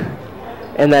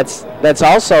 And that's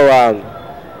also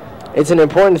it's an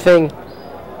important thing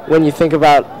when you think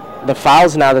about the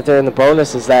fouls now that they're in the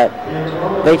bonus, is that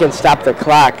they can stop the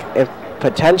clock and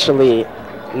potentially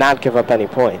not give up any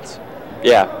points.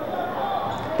 Yeah.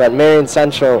 But Marian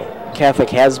Central Catholic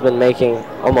has been making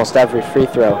almost every free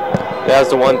throw. That was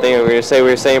the one thing we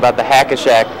were saying about the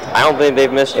Hack-a-Shack. I don't think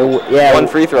they've missed one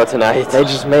free throw tonight. They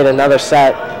just made another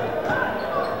set.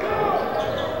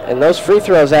 And those free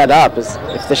throws add up.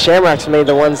 If the Shamrocks made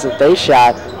the ones that they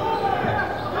shot,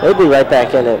 they'd be right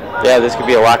back in it. Yeah, this could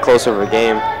be a lot closer of a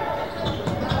game.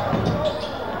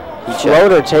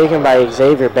 Floater taken by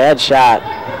Xavier, bad shot.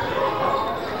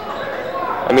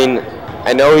 I mean,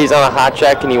 I know he's on a hot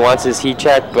check and he wants his heat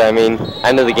check, but I mean,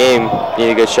 end of the game,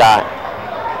 need a good shot.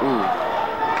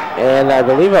 And I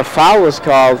believe a foul was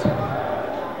called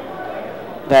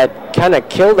that kind of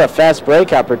killed a fast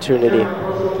break opportunity.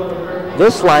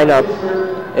 This lineup,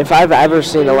 if I've ever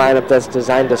seen a lineup that's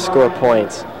designed to score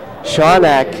points, Sean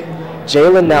Eck,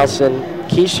 Jalen Nelson,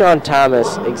 Keyshawn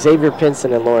Thomas, Xavier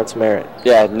Pinson, and Lawrence Merritt.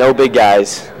 Yeah, no big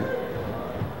guys.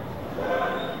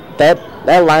 That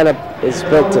lineup is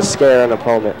built to scare an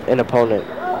opponent.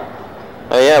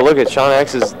 Oh yeah, look at Sean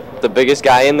X is the biggest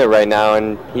guy in there right now,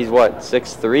 and he's what,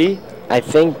 6'3"? I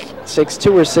think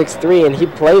 6'2" or 6'3", and he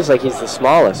plays like he's the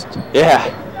smallest.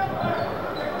 Yeah.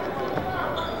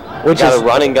 Which got is a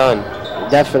running gun.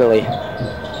 Definitely.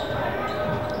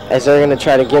 As they're going to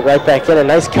try to get right back in. A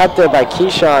nice cut there by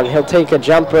Keyshawn. He'll take a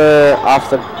jumper off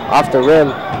the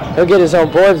rim. He'll get his own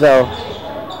board though.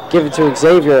 Give it to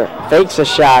Xavier. Fakes a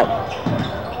shot.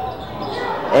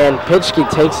 And Pitchke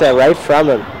takes that right from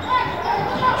him.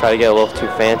 Try to get a little too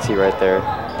fancy right there.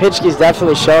 Pitchke's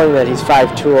definitely showing that he's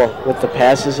 5-tool with the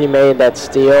passes he made, that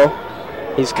steal.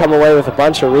 He's come away with a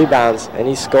bunch of rebounds, and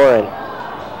he's scoring.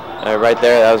 Right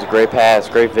there, that was a great pass,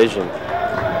 great vision.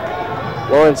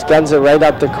 Lawrence guns it right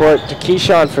up the court to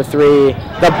Keyshawn for three.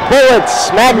 The bullet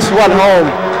smacks one home.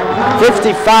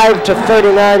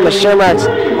 55-39. The Shamrocks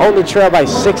only trail by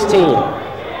 16.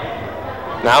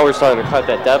 Now we're starting to cut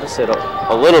that deficit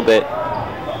a little bit.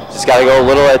 Just got to go a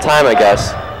little at a time, I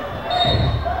guess.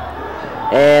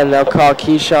 And they'll call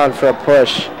Keyshawn for a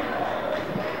push.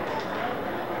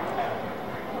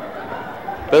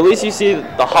 But at least you see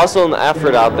the hustle and the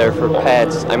effort out there for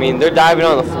Pats. I mean, they're diving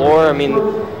on the floor. I mean,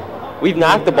 we've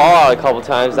knocked the ball out a couple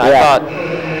times. And I thought,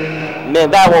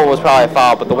 man, that one was probably a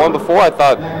foul. But the one before I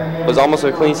thought was almost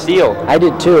a clean steal. I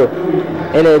did too.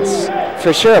 And it's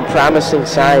for sure a promising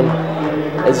sign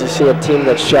as you see a team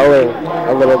that's showing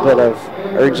a little bit of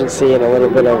urgency and a little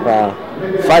bit of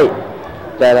fight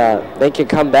that they can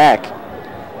come back.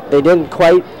 They didn't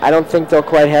quite, I don't think they'll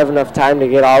quite have enough time to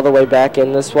get all the way back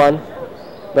in this one.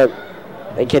 But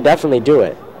they can definitely do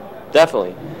it.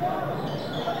 Definitely.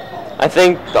 I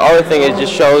think the other thing, it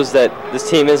just shows that this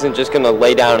team isn't just going to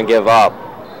lay down and give up.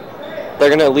 They're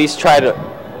going to at least try to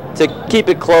keep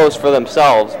it close for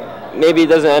themselves. Maybe it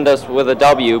doesn't end us with a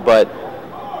W, but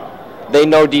they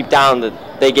know deep down that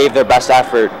they gave their best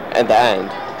effort at the end.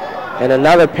 And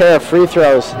another pair of free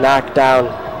throws knocked down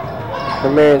for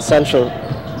Marian Central.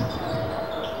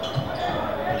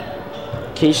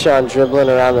 Keyshawn dribbling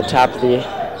around the top of the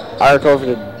arc over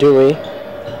to Dewey.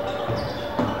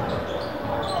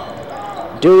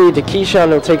 Dewey to Keyshawn,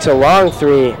 who takes a long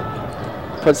three,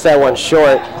 puts that one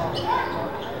short.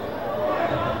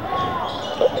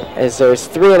 As there's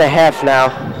 3.5 now.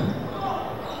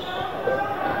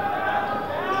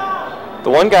 The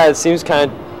one guy that seems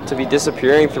kind of to be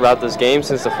disappearing throughout this game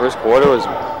since the first quarter was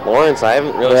Lawrence. I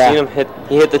haven't really seen him hit.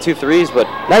 He hit the 2 threes, but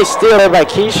nice steal there by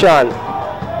Keyshawn.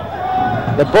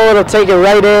 The Bullet will take it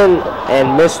right in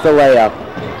and miss the layup.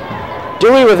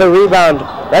 Dewey with a rebound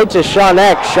right to Sean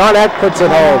Eck. Sean Eck puts it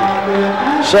home.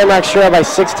 Shamrocks trail by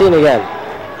 16 again.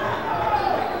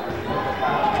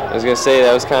 I was going to say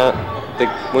that was kind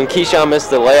of, when Keyshawn missed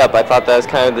the layup, I thought that was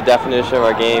kind of the definition of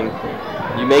our game.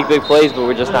 You make big plays, but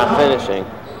we're just not finishing.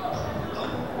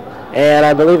 And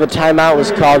I believe a timeout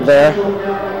was called there,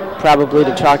 probably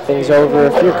to talk things over.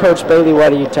 If you're Coach Bailey,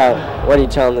 what are you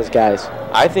telling these guys?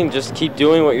 I think just keep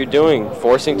doing what you're doing,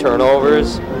 forcing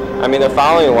turnovers. I mean, they're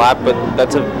fouling a lot, but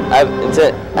it's an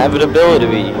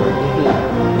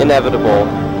inevitable.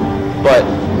 But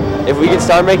if we can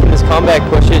start making this comeback,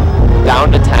 push it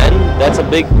down to 10, that's a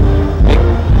big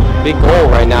goal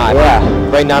right now. Yeah.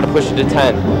 Right now to push it to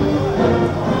 10.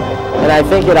 And I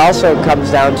think it also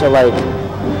comes down to like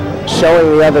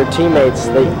showing the other teammates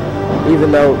that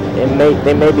even though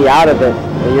they may be out of it,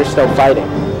 that you're still fighting.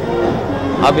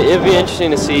 It'd be interesting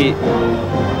to see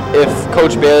if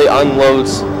Coach Bailey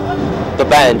unloads the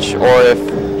bench or if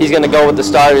he's going to go with the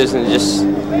starters and just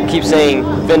keep saying,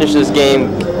 finish this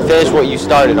game, finish what you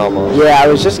started almost. Yeah, I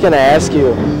was just going to ask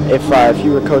you if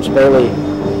you were Coach Bailey,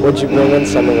 would you bring in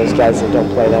some of those guys that don't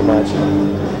play that much?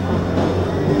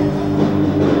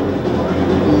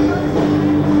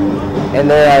 And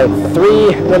there are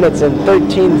 3 minutes and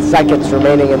 13 seconds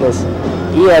remaining in this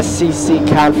ESCC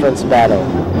conference battle.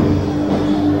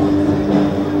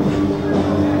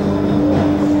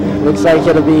 Looks like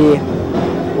it'll be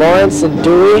Lawrence and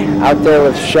Dewey out there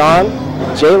with Sean,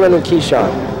 Jalen, and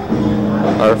Keyshawn.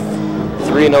 Our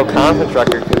 3-0 conference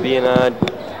record could be in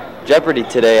jeopardy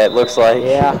today, it looks like.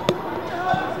 Yeah.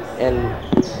 And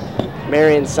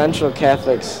Marian Central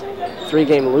Catholic's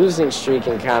 3-game losing streak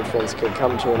in conference could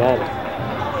come to an end.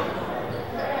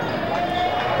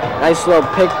 Nice little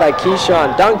pick by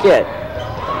Keyshawn. Dunk it.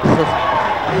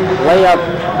 Layup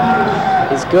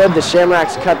is good. The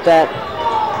Shamrocks cut that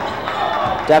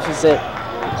deficit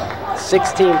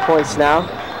 16 points now.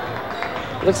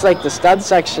 Looks like the stud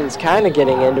section's kind of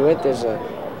getting into it. There's a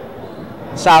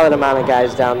solid amount of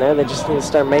guys down there. They just need to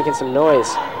start making some noise.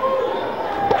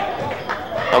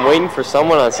 I'm waiting for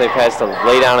someone on St. Pat's to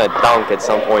lay down a dunk at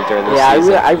some point during this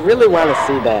season. I really want to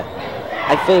see that.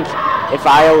 I think if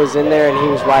Io was in there and he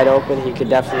was wide open, he could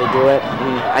definitely do it.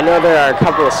 I know there are a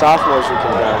couple of sophomores who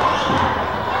can dunk.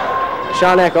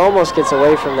 Shawneck almost gets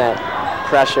away from that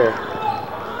pressure.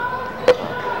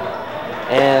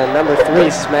 And number 3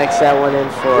 smacks that one in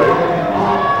for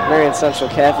Marian Central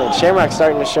Catholic. Shamrock's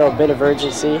starting to show a bit of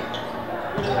urgency.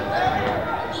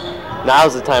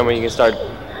 Now's the time when you can start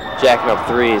jacking up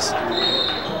threes.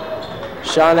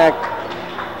 Shawneck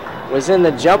was in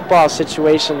the jump ball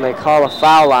situation. They call a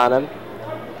foul on him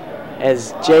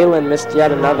as Jalen missed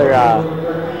yet another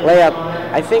layup.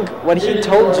 I think what he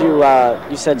told you,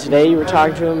 you said today you were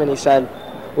talking to him and he said,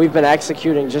 we've been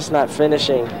executing, just not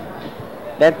finishing.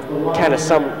 That kind of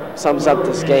sums up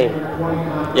this game.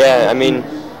 Yeah, I mean,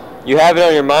 you have it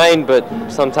on your mind, but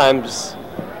sometimes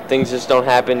things just don't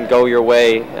happen, go your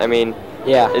way. I mean,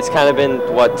 yeah, it's kind of been,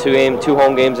 what, 2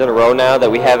 home games in a row now that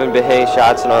we haven't been hitting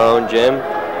shots in our own gym.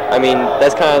 I mean,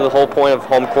 that's kind of the whole point of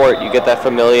home court. You get that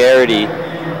familiarity,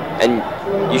 and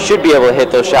you should be able to hit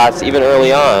those shots even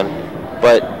early on.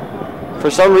 But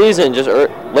for some reason, just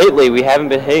lately, we haven't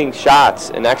been hitting shots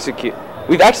and execute.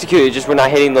 We've executed, just we're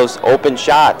not hitting those open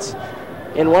shots.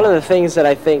 And one of the things that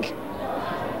I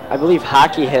believe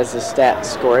hockey has the stat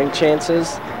scoring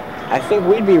chances. I think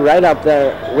we'd be right up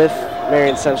there with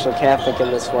Marian Central Catholic in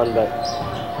this one, but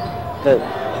the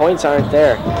points aren't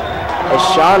there. As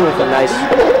Sean with a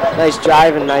nice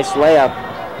drive and nice layup.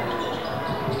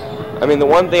 I mean, the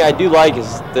one thing I do like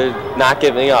is they're not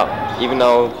giving up, even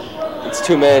though it's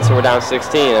 2 minutes and we're down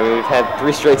 16. I mean, we've had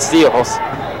 3 straight steals.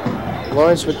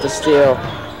 Lawrence with the steal,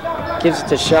 gives it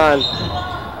to Sean,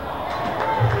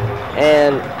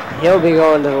 and he'll be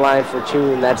going to the line for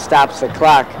 2, and that stops the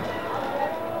clock.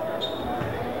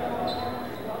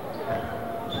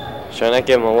 Sean, I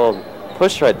give him a little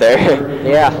push right there.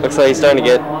 Yeah. Looks like he's starting to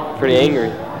get pretty angry.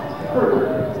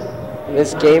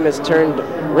 This game has turned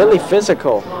really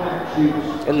physical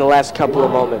in the last couple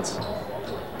of moments.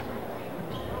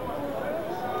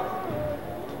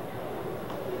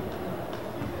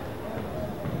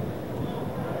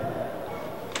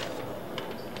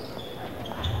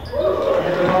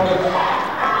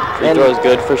 Free throw is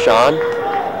good for Sean.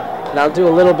 And I'll do a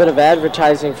little bit of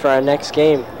advertising for our next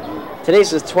game.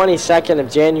 Today's the 22nd of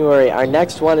January. Our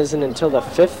next one isn't until the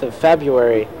 5th of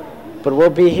February, but we'll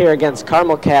be here against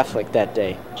Carmel Catholic that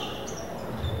day.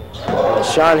 And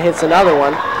Sean hits another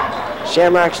one.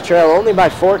 Shamrocks trail only by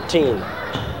 14.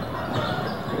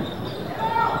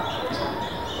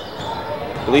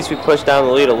 At least we pushed down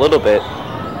the lead a little bit.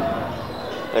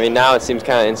 I mean, now it seems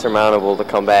kind of insurmountable to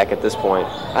come back at this point.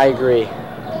 I agree.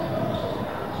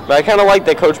 But I kind of like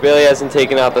that Coach Bailey hasn't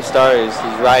taken out the starters.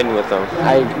 He's riding with them.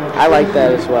 I like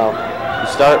that as well.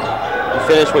 You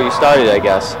finish what you started, I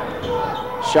guess.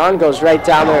 Sean goes right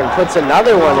down there and puts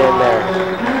another one in there.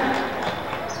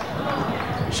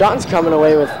 Sean's coming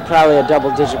away with probably a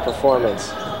double-digit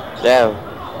performance. Yeah,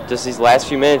 just these last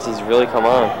few minutes, he's really come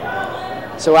on.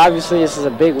 So obviously this is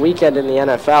a big weekend in the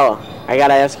NFL. I got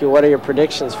to ask you, what are your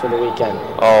predictions for the weekend?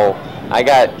 Oh, I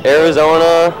got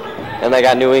Arizona and I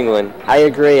got New England. I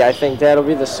agree. I think that'll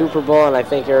be the Super Bowl, and I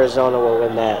think Arizona will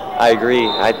win that. I agree.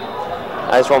 I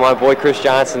just want my boy Chris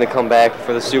Johnson to come back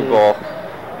for the Super Bowl.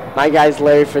 My guy's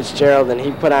Larry Fitzgerald, and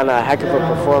he put on a heck of a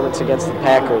performance against the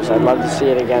Packers. I'd love to see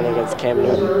it again against Cam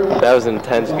Newton. That was an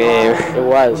intense game. It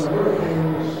was.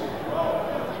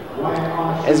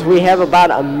 As we have about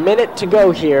a minute to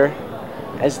go here,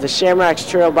 as the Shamrocks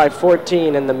trail by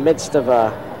 14 in the midst of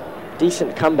a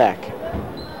decent comeback.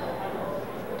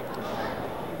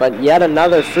 But yet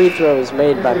another free throw is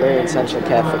made by Marian Central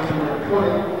Catholic.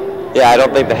 Yeah, I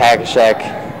don't think the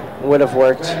Hack-a-Shack would have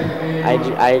worked.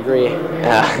 I agree.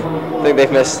 Yeah, I think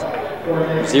they've missed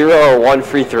 0 or 1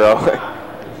 free throw.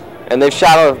 And they've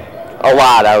shot a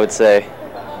lot, I would say.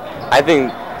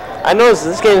 I noticed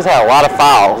this game has had a lot of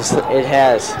fouls. It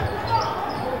has.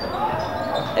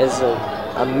 As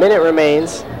a minute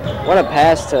remains, what a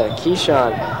pass to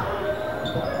Keyshawn.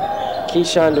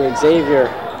 Keyshawn to Xavier.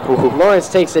 Ooh. Lawrence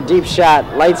takes a deep shot.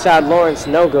 Lights out Lawrence,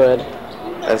 no good.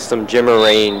 That's some Jimmer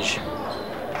range.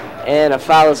 And a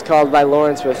foul is called by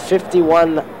Lawrence with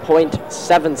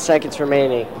 51.7 seconds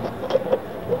remaining.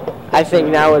 I think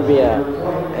now would be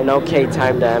an okay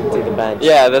time to empty the bench.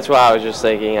 Yeah, that's what I was just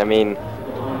thinking. I mean,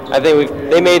 I think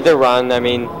they made their run. I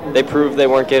mean, they proved they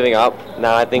weren't giving up.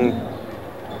 Now I think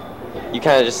you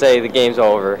kind of just say the game's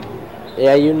over.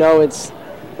 Yeah, you know it's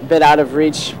a bit out of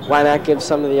reach. Why not give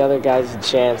some of the other guys a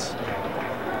chance?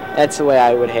 That's the way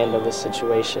I would handle this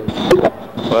situation.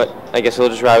 But I guess we'll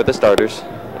just ride with the starters.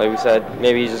 Like we said,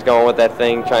 maybe he's just going with that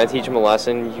thing, trying to teach them a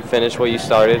lesson. You finish what you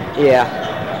started. Yeah.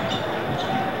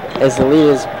 As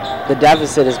the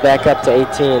deficit is back up to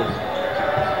 18.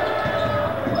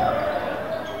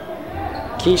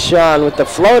 Keyshawn with the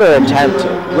floater attempt,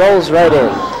 rolls right in.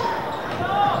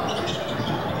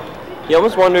 You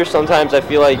almost wonder sometimes, I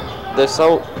feel like they're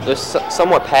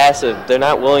somewhat passive. They're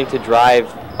not willing to drive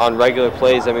on regular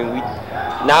plays. I mean,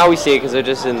 now we see it because they're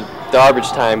just in garbage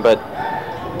time, but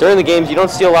during the games, you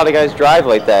don't see a lot of guys drive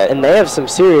like that. And they have some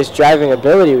serious driving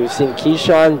ability. We've seen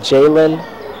Keyshawn, Jalen,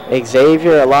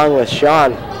 Xavier, along with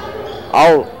Sean,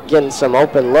 all getting some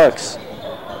open looks.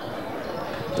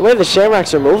 The way the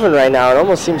Shamrocks are moving right now, it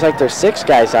almost seems like there's 6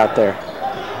 guys out there.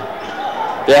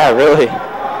 Yeah, really.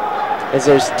 As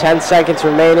there's 10 seconds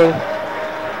remaining,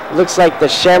 looks like the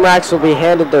Shamrocks will be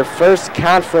handed their first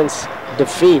conference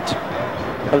defeat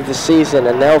of the season,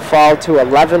 and they'll fall to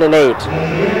 11-8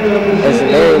 as the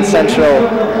Marian Central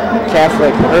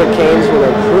Catholic Hurricanes will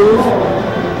improve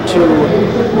to,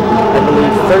 I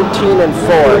believe,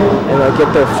 13-4, and they'll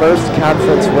get their first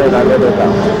conference win under their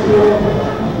belt.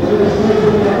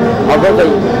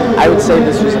 Although I would say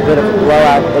this was a bit of a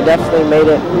blowout, they definitely made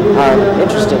it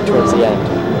interesting towards the end.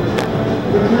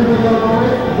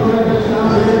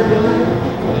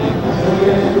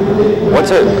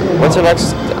 What's our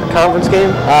next conference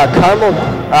game?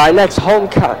 Our next home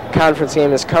conference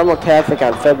game is Carmel Catholic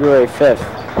on February 5th.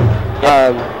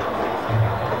 Yep.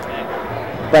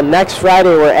 But next Friday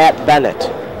we're at Bennett.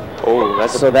 Oh,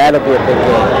 so that'll be a big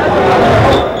game.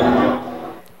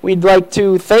 We'd like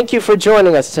to thank you for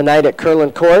joining us tonight at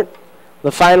Curlin Court.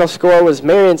 The final score was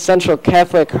Marian Central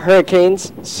Catholic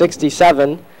Hurricanes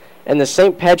 67 and the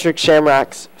St. Patrick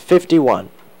Shamrocks 51.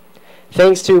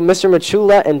 Thanks to Mr.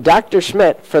 Machula and Dr.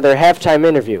 Schmidt for their halftime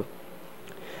interview.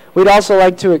 We'd also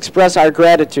like to express our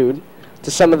gratitude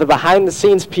to some of the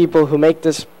behind-the-scenes people who make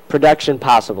this production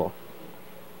possible.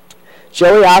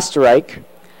 Joey Osterreich,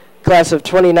 class of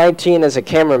 2019 as a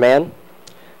cameraman.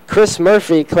 Chris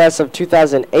Murphy, class of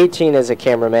 2018 as a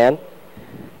cameraman.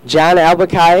 John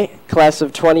Albuquerque, class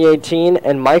of 2018,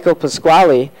 and Michael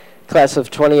Pasquale, class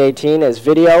of 2018 as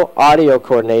video audio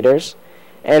coordinators,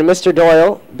 and Mr.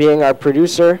 Doyle being our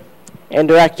producer and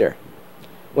director.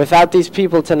 Without these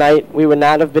people tonight, we would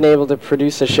not have been able to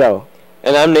produce a show.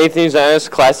 And I'm Nathan Uzanis,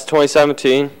 class of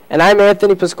 2017. And I'm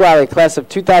Anthony Pasquale, class of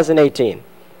 2018.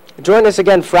 Join us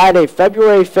again Friday,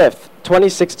 February 5th,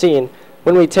 2016,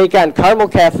 when we take on Carmel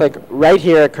Catholic right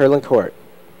here at Curlin Court.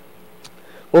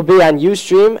 We'll be on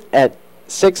Ustream at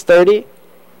 6:30,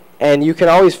 and you can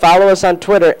always follow us on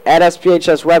Twitter at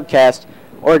SPHS Webcast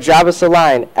or drop us a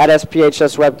line at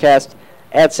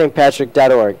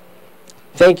SPHSwebcast@stpatrick.org.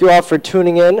 Thank you all for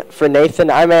tuning in. For Nathan,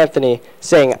 I'm Anthony,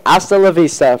 saying hasta la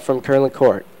vista from Curlin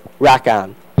Court. Rock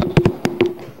on.